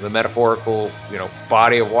 the metaphorical,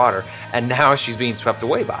 body of water, and now she's being swept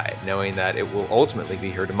away by it, knowing that it will ultimately be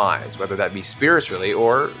her demise, whether that be spiritually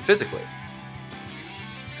or physically.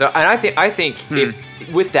 So, and I think if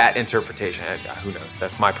with that interpretation, who knows?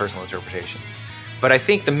 That's my personal interpretation. But I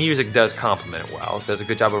think the music does complement it well. It does a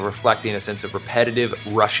good job of reflecting a sense of repetitive,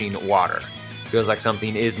 rushing water. It feels like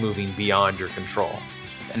something is moving beyond your control.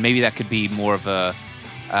 And maybe that could be more of a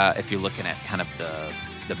if you're looking at kind of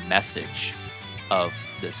the message of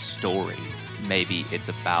the story, maybe it's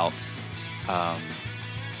about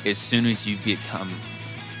as soon as you become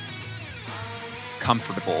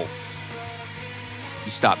comfortable,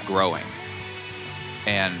 you stop growing.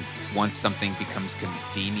 And once something becomes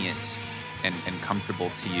convenient and comfortable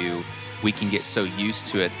to you, we can get so used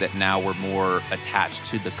to it that now we're more attached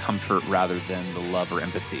to the comfort rather than the love or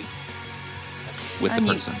empathy with the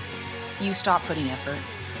person. You stop putting effort.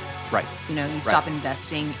 Right. You stop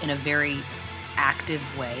investing in a very active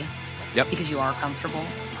way. Yep. Because you are comfortable.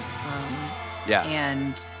 Yeah.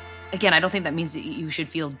 And again, I don't think that means that you should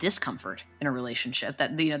feel discomfort in a relationship.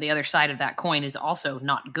 That the other side of that coin is also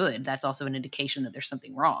not good. That's also an indication that there's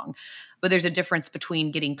something wrong. But there's a difference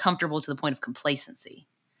between getting comfortable to the point of complacency.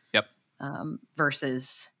 Yep.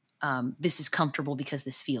 Versus this is comfortable because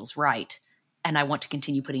this feels right, and I want to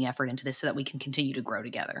continue putting effort into this so that we can continue to grow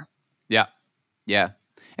together. Yeah. Yeah.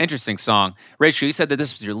 Interesting song. Rachel, you said that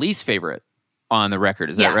this was your least favorite on the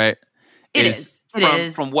record. Is that right? It is.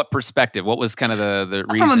 From what perspective? What was kind of the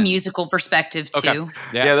reason? From a musical perspective, too. Okay.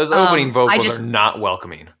 Yeah, those opening vocals are not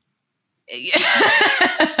welcoming.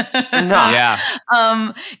 Not. Yeah.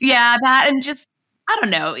 Yeah, that and just, I don't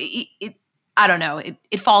know. I don't know.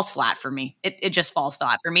 It falls flat for me. It just falls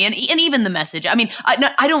flat for me. And even the message. I mean,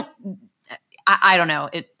 I don't know.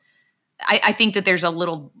 I think that there's a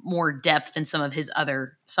little more depth in some of his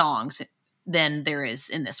other songs than there is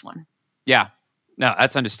in this one. Yeah. No,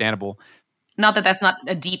 that's understandable. Not that that's not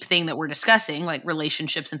a deep thing that we're discussing, like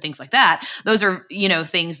relationships and things like that. Those are,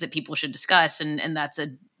 things that people should discuss. And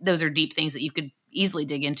those are deep things that you could easily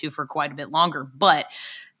dig into for quite a bit longer. But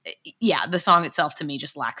yeah, the song itself to me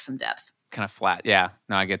just lacks some depth. Kind of flat. Yeah.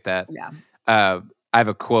 No, I get that. Yeah. I have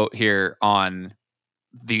a quote here on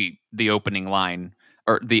the opening line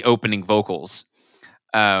or the opening vocals.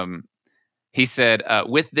 He said,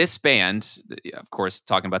 with this band, of course,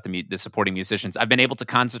 talking about the supporting musicians, I've been able to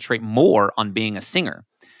concentrate more on being a singer.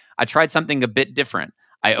 I tried something a bit different.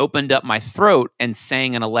 I opened up my throat and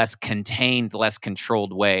sang in a less contained, less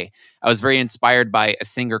controlled way. I was very inspired by a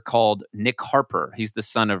singer called Nick Harper. He's the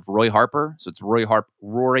son of Roy Harper. So it's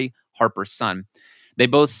Rory Harper's son. They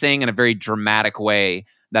both sing in a very dramatic way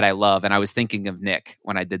that I love. And I was thinking of Nick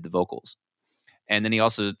when I did the vocals. And then he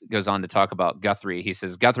also goes on to talk about Guthrie. He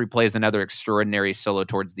says, Guthrie plays another extraordinary solo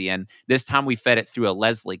towards the end. This time we fed it through a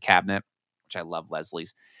Leslie cabinet, which I love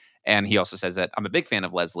Leslie's. And he also says that I'm a big fan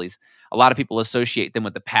of Leslie's. A lot of people associate them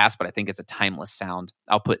with the past, but I think it's a timeless sound.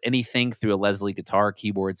 I'll put anything through a Leslie guitar,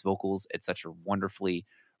 keyboards, vocals. It's such a wonderfully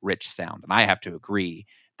rich sound. And I have to agree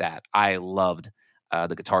that I loved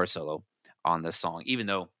the guitar solo on this song, even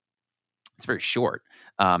though it's very short.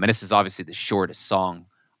 And this is obviously the shortest song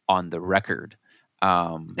on the record.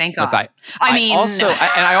 Thank God. I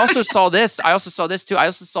also saw this. I also saw this too. I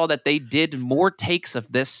also saw that they did more takes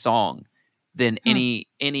of this song than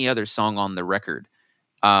any other song on the record.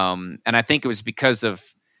 And I think it was because of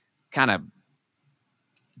kind of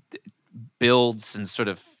builds and sort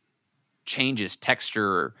of changes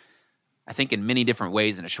texture, I think in many different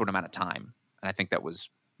ways in a short amount of time. And I think that was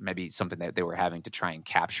maybe something that they were having to try and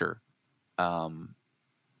capture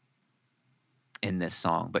in this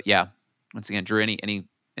song. But yeah, once again, Drew,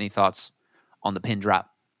 any thoughts on the pin drop?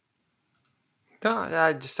 No,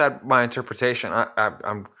 I just had my interpretation.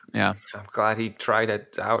 I'm glad he tried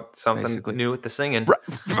it out, something new with the singing.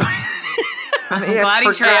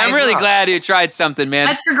 I'm really glad he tried something, man.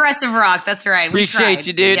 That's progressive rock. That's right. Appreciate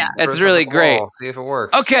you, dude. Yeah. That's really great. See if it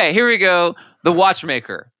works. Okay, here we go. The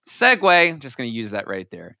Watchmaker. Segue. I'm just going to use that right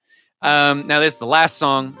there. Now, this is the last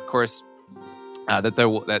song, of course,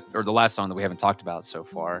 the last song that we haven't talked about so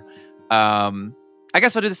far. I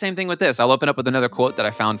guess I'll do the same thing with this. I'll open up with another quote that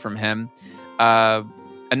I found from him.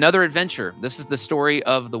 Another adventure. This is the story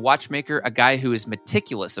of the watchmaker, a guy who is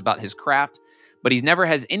meticulous about his craft, but he never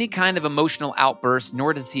has any kind of emotional outburst,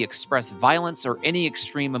 nor does he express violence or any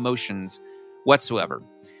extreme emotions whatsoever.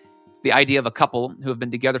 It's the idea of a couple who have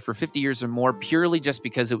been together for 50 years or more purely just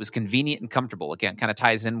because it was convenient and comfortable. Again, kind of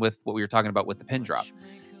ties in with what we were talking about with the pin drop.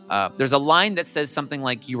 There's a line that says something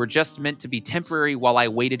like, "You were just meant to be temporary while I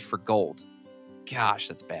waited for gold." Gosh,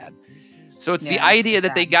 that's bad. So it's the idea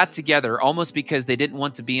that they got together almost because they didn't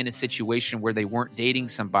want to be in a situation where they weren't dating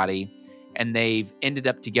somebody and they've ended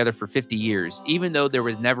up together for 50 years, even though there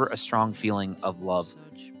was never a strong feeling of love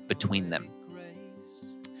between them.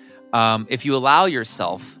 If you allow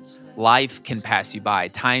yourself, life can pass you by.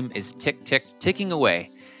 Time is ticking away.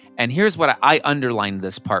 And here's what I underlined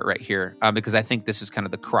this part right here because I think this is kind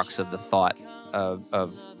of the crux of the thought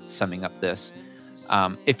of summing up this.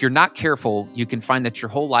 If you're not careful, you can find that your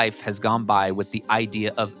whole life has gone by with the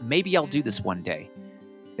idea of maybe I'll do this one day.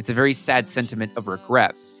 It's a very sad sentiment of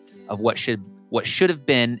regret of what should have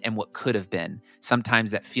been and what could have been. Sometimes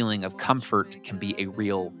that feeling of comfort can be a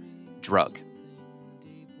real drug.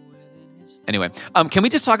 Anyway, can we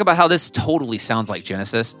just talk about how this totally sounds like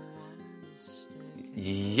Genesis?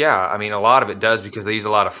 Yeah, I mean, a lot of it does because they use a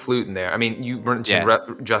lot of flute in there. I mean, you mentioned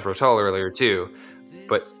Jethro Tull earlier too,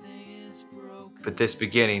 but this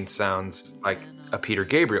beginning sounds like a Peter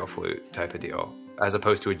Gabriel flute type of deal, as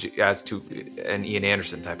opposed to an Ian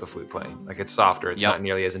Anderson type of flute playing. Like, it's softer. It's not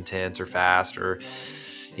nearly as intense or fast or,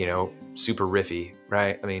 super riffy,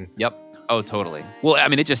 right? I mean, Oh, totally. Well, I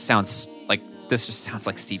mean, it just sounds like this just sounds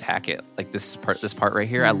like Steve Hackett. Like this part right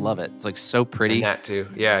here, I love it. It's like so pretty. And that too.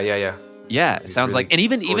 Yeah. Yeah, it sounds really like, and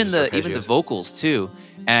even the arpeggios. vocals too.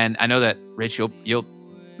 And I know that Rich,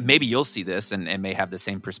 you'll see this and may have the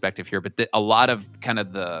same perspective here, but a lot of kind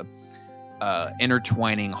of the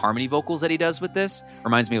intertwining harmony vocals that he does with this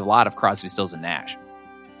reminds me of a lot of Crosby, Stills and Nash.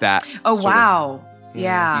 That wow.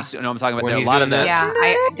 Yeah. You know what I'm talking about? When There are a he's lot of doing that. that. Yeah,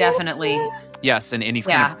 I definitely. Yes, and he's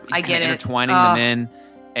Yeah, kind I of get it. intertwining them in.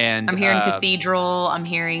 And I'm hearing Cathedral. I'm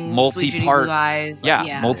hearing Sweet Judy multi-part, Blue Eyes.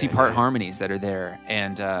 multi-part harmonies that are there,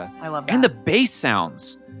 and I love that. and the bass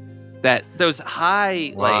sounds, that those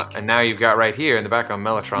high And now you've got right here in the background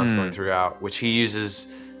Mellotron's going throughout, which he uses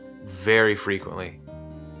very frequently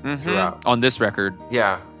throughout. on this record.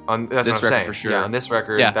 Yeah, that's This what I'm record saying. for sure. Yeah, on this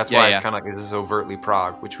record, Yeah, that's yeah, why yeah. it's kind of like, is this overtly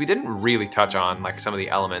prog, which we didn't really touch on, like some of the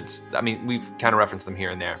elements. I mean, we've kind of referenced them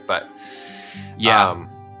here and there, but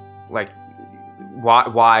like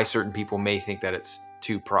why certain people may think that it's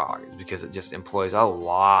too prog is because it just employs a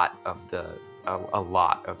lot of the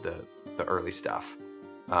early stuff.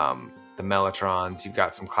 The Mellotrons, you've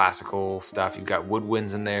got some classical stuff, you've got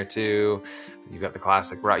woodwinds in there too, you've got the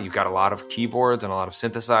classic rock, you've got a lot of keyboards and a lot of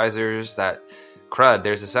synthesizers. That crud,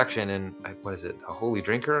 there's a section in, what is it, A Holy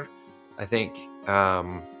Drinker, I think,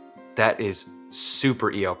 that is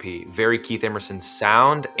super ELP, very Keith Emerson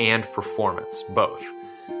sound and performance, both.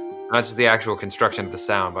 Not just the actual construction of the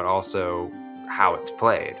sound, but also how it's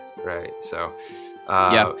played, right? So,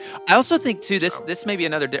 I also think too, this may be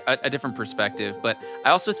a different perspective, but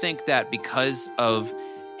I also think that because of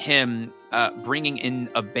him bringing in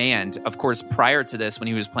a band, of course, prior to this, when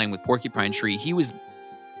he was playing with Porcupine Tree, he was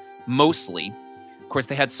mostly, of course,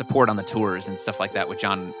 they had support on the tours and stuff like that with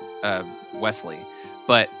John Wesley,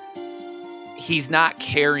 but he's not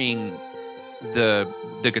carrying the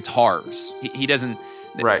guitars. He doesn't.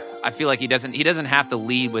 Right. I feel like he doesn't have to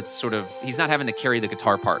lead with sort of, he's not having to carry the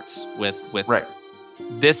guitar parts with right.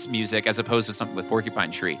 this music as opposed to something with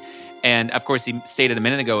Porcupine Tree. And of course, he stated a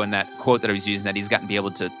minute ago in that quote that I was using that he's gotten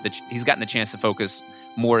the chance to focus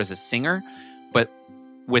more as a singer, but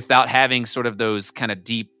without having sort of those kind of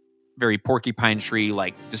deep, very Porcupine Tree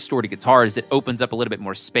like distorted guitars, it opens up a little bit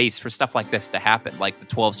more space for stuff like this to happen, like the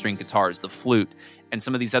 12-string guitars, the flute, and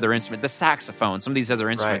some of these other instruments, the saxophone, some of these other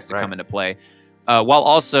instruments to come into play. While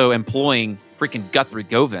also employing freaking Guthrie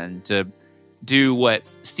Govan to do what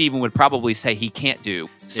Steven would probably say he can't do.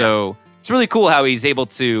 So it's really cool how he's able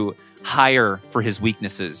to hire for his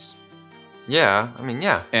weaknesses. Yeah, I mean,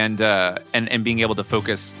 yeah. And being able to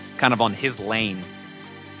focus kind of on his lane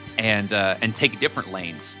and take different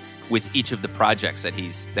lanes with each of the projects that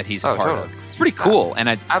he's a part of. It's pretty cool.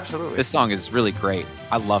 And absolutely. This song is really great.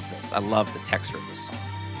 I love this. I love the texture of this song.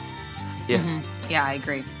 Yeah. Mm-hmm. Yeah, I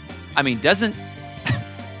agree. I mean, doesn't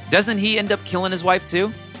he end up killing his wife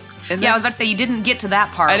too? I was about to say, you didn't get to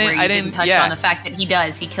that part where you didn't touch on the fact that he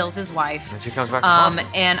does. He kills his wife. And she comes back to mom.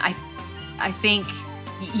 And I think,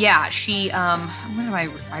 she, when have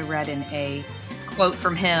I read in a quote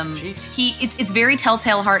from him? It's very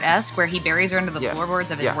Telltale Heart-esque, where he buries her under the floorboards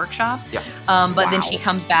of his workshop. Yeah. But then she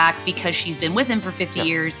comes back because she's been with him for 50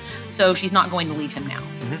 years, so she's not going to leave him now.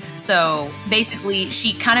 Mm-hmm. So basically,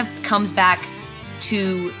 she kind of comes back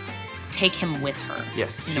to take him with her.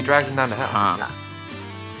 Yes, she drags him down to hell.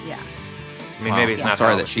 Yeah. I mean, maybe it's not sorry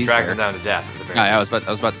hell, that but she she's drags there. him down to death. At the very I was least.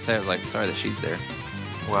 about to say, I was like, sorry that she's there.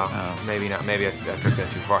 Well, maybe not. Maybe I took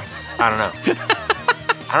that too far. I don't know.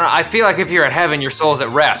 I feel like if you're at heaven, your soul's at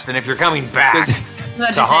rest, and if you're coming back to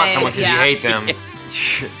haunt someone because you hate them,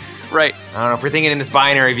 right? I don't know. If we're thinking in this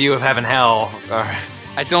binary view of heaven, hell,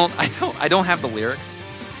 I don't have the lyrics.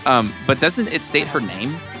 But doesn't it state her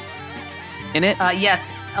name in it?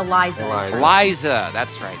 Yes, Eliza. Eliza.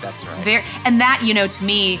 That's right. It's very, and that, to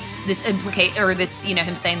me, this him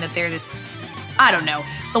saying that they're this, I don't know,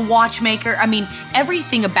 the watchmaker. I mean,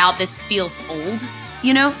 everything about this feels old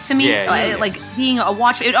You know, to me, Yeah. like being a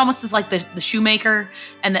watch, it almost is like the shoemaker,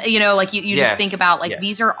 and like you Yes, just think about like yes.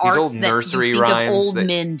 these are These arts old that you nursery think of rhymes old that-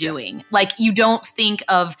 men doing. Like you don't think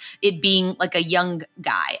of it being like a young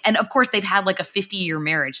guy, and of course they've had like a 50-year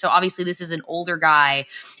marriage, so obviously this is an older guy,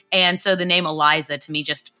 and so the name Eliza to me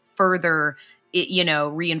just further,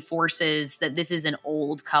 reinforces that this is an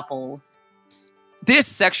old couple. This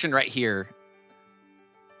section right here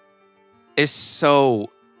is one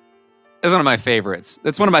of my favorites.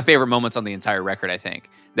 That's one of my favorite moments on the entire record, I think.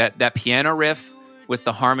 That piano riff with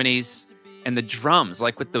the harmonies and the drums,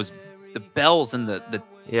 like with the bells and the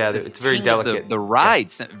it's very ting of delicate. The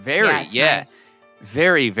rides, Nice.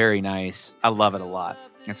 very, very nice. I love it a lot.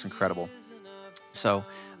 It's incredible. So,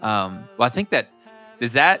 I think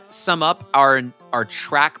does that sum up our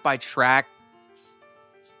track by track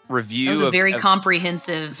review? It was a very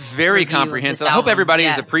comprehensive. It's very review of comprehensive. this I hope album. everybody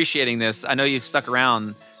is Yes. appreciating this. I know you've stuck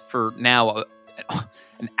around for now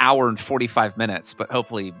an hour and 45 minutes, but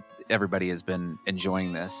hopefully everybody has been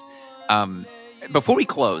enjoying this. Before we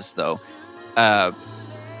close, though, I'd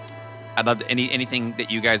love anything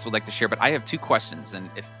that you guys would like to share, but I have 2 questions, and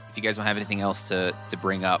if you guys don't have anything else to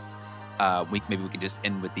bring up, maybe we can just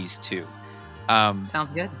end with these 2.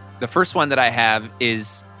 Sounds good. The first one that I have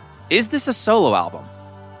is this a solo album?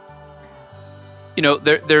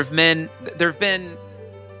 There have been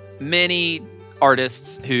many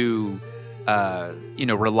artists who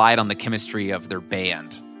relied on the chemistry of their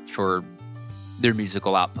band for their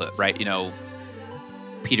musical output, right?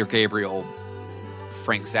 Peter Gabriel,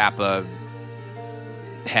 Frank Zappa,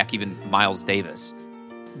 heck, even Miles Davis.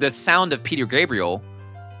 The sound of Peter Gabriel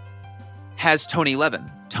has Tony Levin.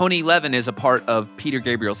 Tony Levin is a part of Peter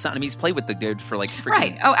Gabriel's sound. I mean, he's played with the dude for like freaking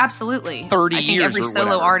Right. Oh, absolutely. 30 I think years every or solo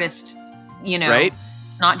whatever. artist, Right?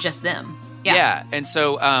 not just them. Yeah. And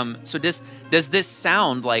so does this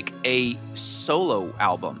sound like a solo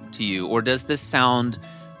album to you, or does this sound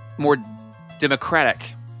more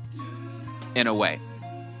democratic in a way?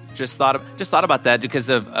 Just thought about that because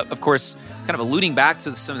of course, kind of alluding back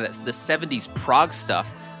to some of the 70s prog stuff.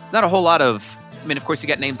 Not a whole lot of. I mean, of course, you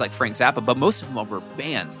got names like Frank Zappa, but most of them were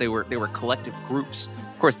bands. They were collective groups.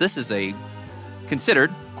 Of course, this is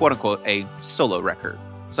considered, quote unquote, a solo record.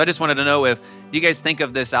 So I just wanted to know do you guys think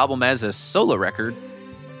of this album as a solo record,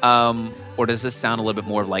 or does this sound a little bit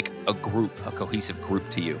more like a cohesive group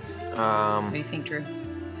to you? What do you think, Drew?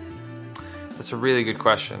 That's a really good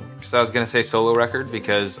question. Because I was going to say solo record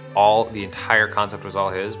because the entire concept was all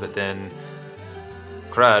his, but then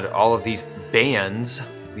crud, all of these bands,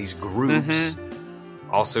 these groups,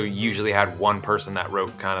 also usually had one person that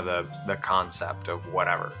wrote kind of the concept of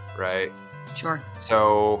whatever, right? Sure.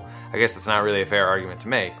 So I guess that's not really a fair argument to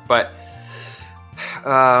make. But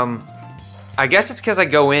I guess it's because I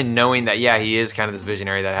go in knowing that, he is kind of this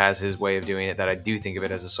visionary that has his way of doing it, that I do think of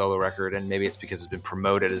it as a solo record, and maybe it's because it's been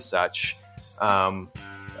promoted as such. But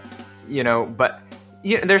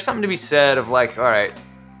there's something to be said of like, all right,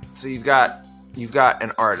 so you've got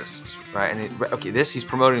an artist, right? And he's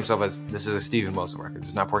promoting himself as this is a Steven Wilson record. This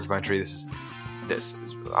is not Porcupine Tree. This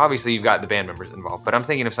is obviously you've got the band members involved, but I'm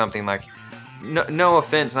thinking of something like, no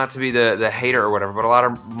offense, not to be the hater or whatever, but a lot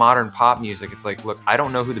of modern pop music, it's like, look, I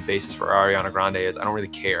don't know who the bassist for Ariana Grande is. I don't really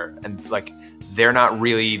care, and like they're not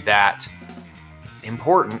really that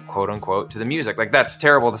important, quote unquote, to the music. Like that's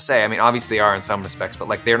terrible to say. I mean, obviously they are in some respects, but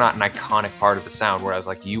like they're not an iconic part of the sound. Whereas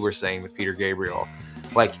like you were saying with Peter Gabriel,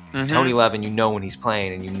 like Tony Levin, when he's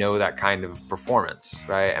playing and that kind of performance,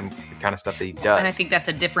 right? And the kind of stuff that he does. And I think that's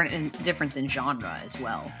a difference in genre as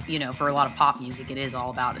well. For a lot of pop music, it is all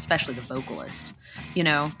about, especially the vocalist,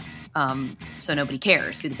 so nobody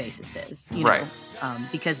cares who the bassist is, right?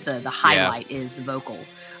 Because the highlight is the vocal,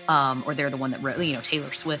 or they're the one that wrote,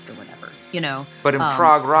 Taylor Swift or whatever, But in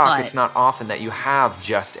prog rock, it's not often that you have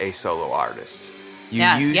just a solo artist. You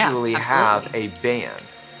usually have a band.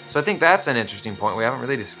 So I think that's an interesting point we haven't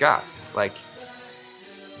really discussed. Like,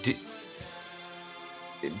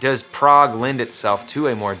 does prog lend itself to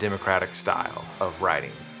a more democratic style of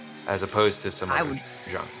writing as opposed to some other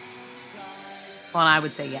genre? Well, and I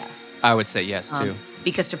would say yes. I would say yes, too.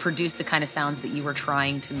 Because to produce the kind of sounds that you were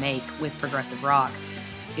trying to make with progressive rock,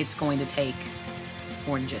 it's going to take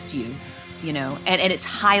more than just you, and it's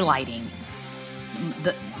highlighting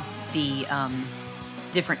the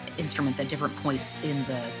different instruments at different points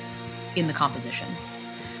in the composition.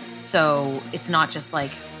 So it's not just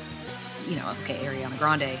like, Ariana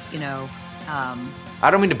Grande, I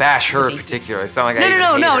don't mean to bash her in bassist. particular. It's not like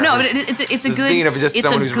No. It's a just thinking of just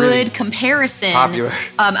someone who's really comparison. popular.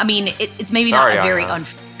 I mean, it's maybe Sorry, not a very Ariana.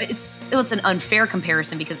 it's an unfair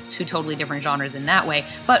comparison because it's 2 totally different genres in that way.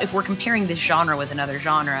 But if we're comparing this genre with another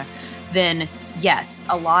genre, then yes,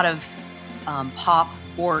 a lot of pop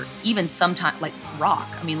or even sometimes like rock.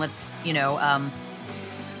 I mean,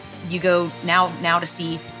 you go now to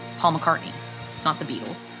see Paul McCartney. It's not the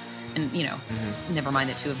Beatles. And, never mind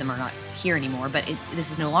that two of them are not here anymore, but this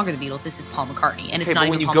is no longer the Beatles. This is Paul McCartney. And it's not when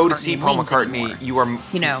even you Paul go to McCartney see and Paul Wings McCartney, anymore. you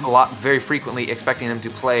are very frequently expecting them to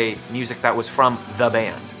play music that was from the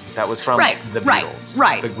band. That was from the Beatles.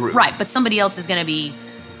 Right. The group. Right. But somebody else is going to be,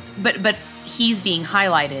 but he's being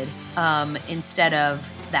highlighted instead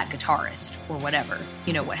of that guitarist or whatever,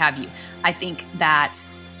 what have you. I think that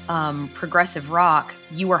progressive rock,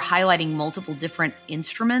 you are highlighting multiple different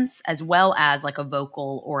instruments as well as like a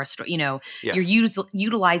vocal or a story. Yes. You're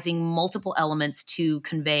utilizing multiple elements to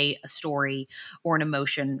convey a story or an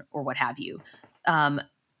emotion or what have you.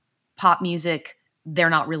 Pop music, they're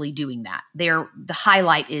not really doing that. The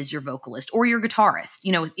highlight is your vocalist or your guitarist.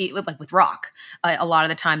 Like with rock, a lot of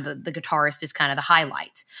the time the guitarist is kind of the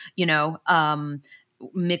highlight.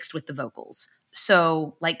 Mixed with the vocals.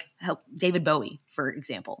 So like David Bowie, for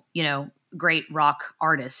example, great rock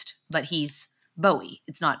artist, but he's Bowie.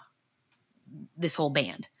 It's not this whole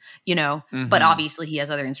band, but obviously he has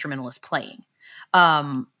other instrumentalists playing.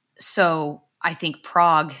 So I think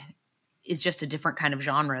prog is just a different kind of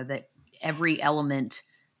genre that every element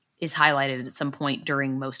is highlighted at some point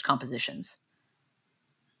during most compositions.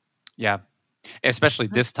 Yeah. Especially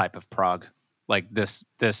this type of prog. Like this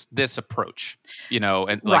approach, and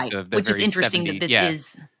like right, the which is very interesting 70s, that this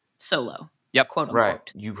is solo. Yep, quote unquote.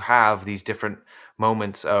 Right. You have these different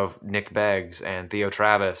moments of Nick Beggs and Theo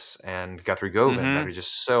Travis and Guthrie Govan that are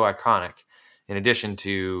just so iconic. In addition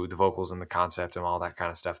to the vocals and the concept and all that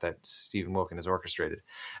kind of stuff that Stephen Wilkin has orchestrated,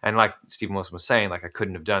 and like Stephen Wilson was saying, like I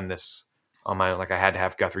couldn't have done this on my own. Like I had to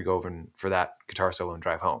have Guthrie Govan for that guitar solo and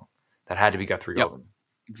Drive Home. That had to be Guthrie Govan.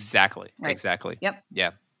 Exactly. Right. Exactly. Yep.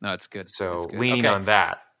 Yeah. No, it's good. So It's good. leaning Okay. on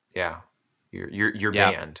that, your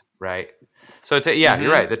band, right? So it's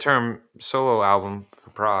you're right. The term solo album for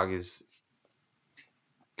prog is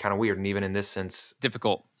kind of weird, and even in this sense,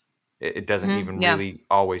 Difficult. it doesn't even really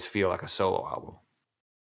always feel like a solo album.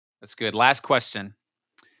 That's good. Last question.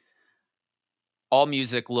 All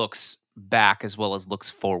music looks back as well as looks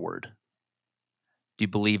forward. Do you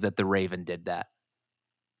believe that the Raven did that?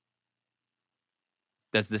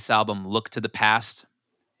 Does this album look to the past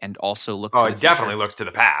and also look to the future? It definitely looks to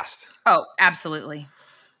the past. Oh, absolutely.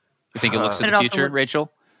 You think it looks to But it the also future, looks-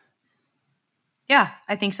 Rachel? Yeah,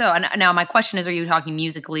 I think so. And now my question is, are you talking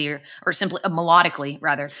musically or simply melodically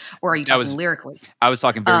rather, or are you talking lyrically? I was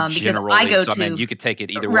talking very Because generally, I go so I mean, to- you could take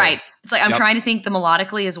it either way. Right. It's like I'm Yep. trying to think the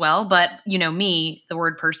melodically as well, but me, the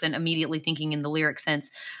word person, immediately thinking in the lyric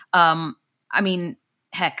sense. I mean,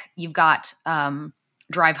 heck, you've got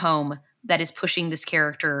Drive Home that is pushing this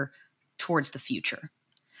character towards the future,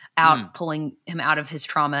 pulling him out of his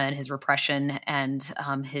trauma and his repression and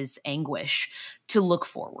his anguish to look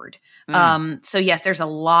forward. So yes, there's a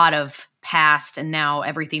lot of past, and now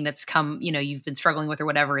everything that's come, you've been struggling with or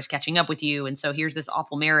whatever is catching up with you. And so here's this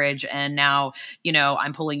awful marriage, and now,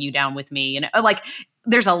 I'm pulling you down with me. And like,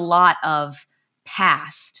 there's a lot of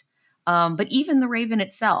past. But even the Raven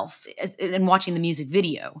itself, and watching the music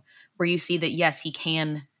video, where you see that, yes, he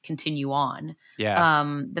can continue on. Yeah.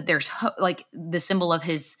 That there's like the symbol of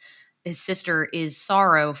his sister is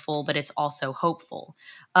sorrowful, but it's also hopeful.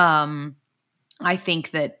 I think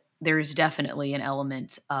that there's definitely an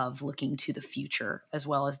element of looking to the future as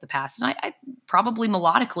well as the past. And I probably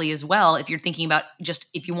melodically as well, if you're thinking about just,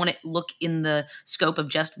 if you want to look in the scope of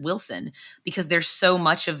just Wilson, because there's so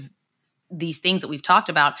much of these things that we've talked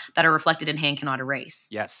about that are reflected in Hand Cannot Erase.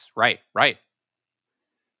 Yes. Right.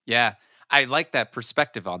 Yeah. I like that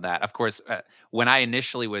perspective on that. Of course, when I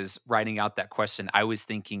initially was writing out that question, I was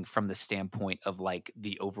thinking from the standpoint of like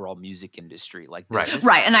the overall music industry. Like,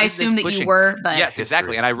 Right. And I assume that you were, but yes,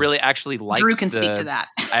 exactly. And I really actually liked Drew can speak to that.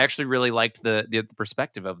 I actually really liked the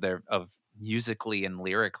perspective of musically and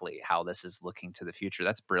lyrically, how this is looking to the future.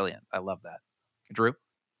 That's brilliant. I love that. Drew?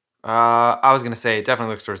 I was going to say it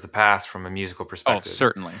definitely looks towards the past from a musical Oh, perspective.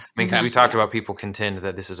 certainly. I mean, because we talked about people contend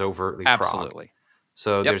that this is overtly prog. Absolutely.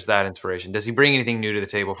 So there's that inspiration. Does he bring anything new to the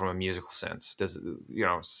table from a musical sense? Does,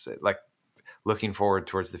 like looking forward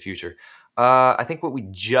towards the future? I think what we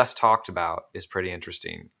just talked about is pretty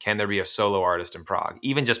interesting. Can there be a solo artist in prog?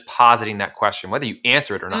 Even just positing that question, whether you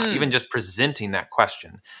answer it or not, even just presenting that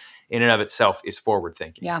question in and of itself is forward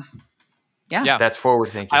thinking. Yeah. That's forward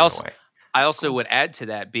thinking in a way. I also would add to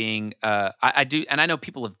that being, I do, and I know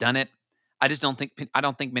people have done it. I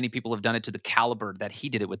don't think many people have done it to the caliber that he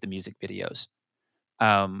did it with the music videos.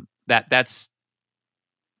 That's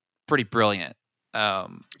pretty brilliant.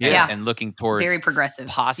 And looking towards very progressive.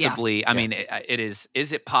 possibly. I mean, it is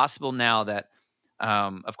it possible now that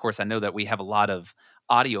Of course, I know that we have a lot of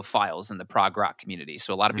audiophiles in the prog rock community,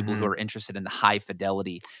 so a lot of people who are interested in the high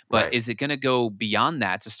fidelity. But Right. is it going to go beyond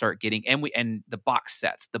that to start getting and the box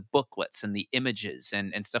sets, the booklets, and the images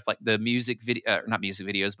and stuff like the music video, not music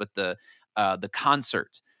videos, but the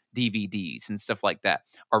concert DVDs and stuff like that?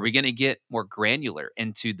 Are we going to get more granular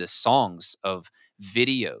into the songs of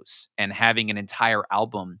videos and having an entire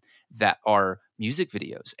album that are music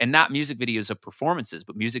videos, and not music videos of performances,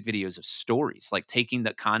 but music videos of stories, like taking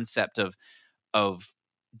the concept of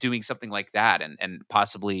doing something like that and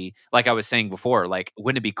possibly, like I was saying before, like,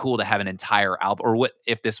 wouldn't it be cool to have an entire album, or what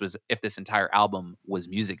if this entire album was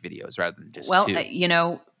music videos rather than just Well,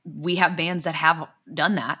 two? We have bands that have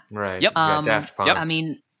done that. Right. Yep. You got Daft Punk. Yep. I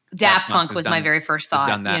mean, Daft Punk Punk has was my done- very first has thought.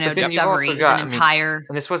 done that. But then you've also Discovery is got- an entire.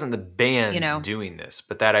 And this wasn't the band doing this,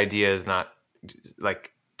 but that idea is not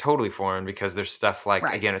like totally foreign, because there's stuff like,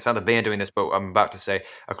 Right. again, it's not the band doing this, but I'm about to say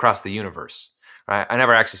Across the Universe. Right? I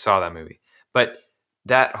never actually saw that movie, but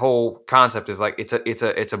that whole concept is like it's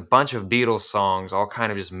a bunch of Beatles songs all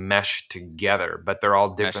kind of just meshed together, but they're all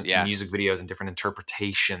different yeah. music videos and different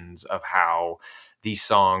interpretations of how these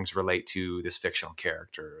songs relate to this fictional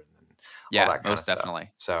character and all Yeah, that kind most of stuff. definitely.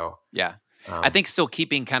 So Yeah. I think still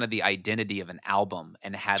keeping kind of the identity of an album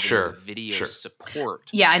and having Sure, the video sure. support.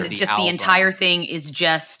 Yeah, the and just album. the entire thing is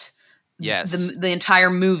just. Yes. The entire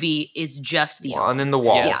movie is just the well, album. and then the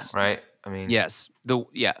wall, Yes. right? I mean, Yes.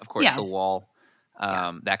 Of course, Yeah. the wall,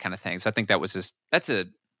 that kind of thing. So I think that's a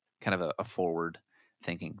kind of a forward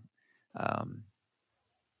thinking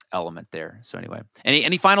element there. So anyway,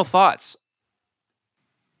 any final thoughts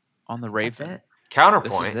on the Raven? That's it.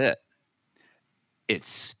 counterpoint. This is it. It's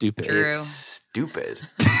stupid. True. It's stupid.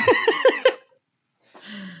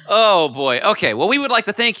 Oh boy. Okay. Well, we would like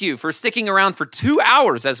to thank you for sticking around for 2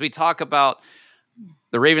 hours as we talk about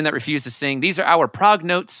The Raven That Refused to Sing. These are our prog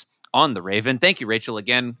notes on The Raven. Thank you, Rachel,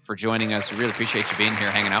 again for joining us. We really appreciate you being here,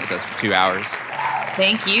 hanging out with us for 2 hours.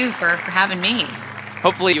 Thank you for having me.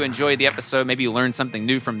 Hopefully you enjoyed the episode. Maybe you learned something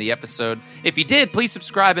new from the episode. If you did, please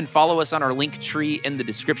subscribe and follow us on our link tree in the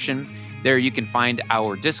description. There you can find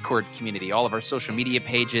our Discord community, all of our social media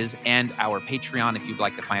pages, and our Patreon if you'd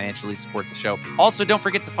like to financially support the show. Also, don't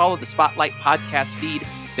forget to follow the Spotlight podcast feed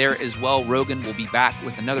there as well. Rogan will be back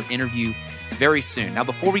with another interview very soon. Now,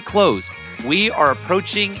 before we close, we are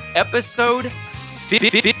approaching episode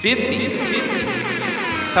 50.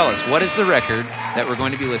 Tell us, what is the record that we're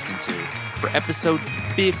going to be listening to for episode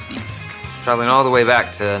 50? Traveling all the way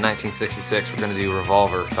back to 1966, we're going to do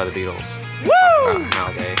Revolver by the Beatles. Woo! About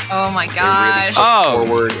how they Oh my really gosh. pushed Oh.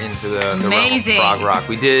 forward into the realm of Amazing. prog rock.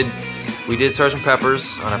 We did Sgt.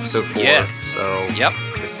 Pepper's on episode 4. Yes. So Yep.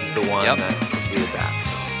 this is the one Yep. that preceded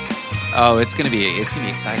that. Oh, it's gonna be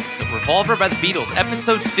exciting. So, Revolver by the Beatles,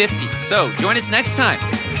 episode 50. So, join us next time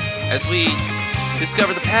as we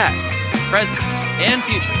discover the past, present, and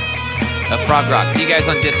future of prog rock. See you guys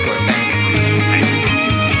on Discord. Thanks.